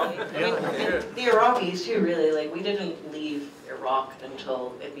too. Well, The Iraqis too, really, we didn't leave Iraq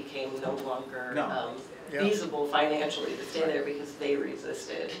until it became no longer feasible financially to stay there because they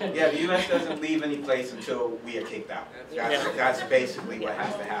resisted. Yeah, the U.S. doesn't leave any place until we are kicked out. That's basically what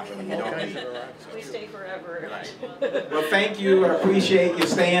has to happen. We don't leave. We stay forever. Right. Well, thank you. I appreciate you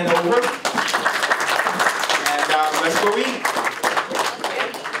staying over. And let's go eat.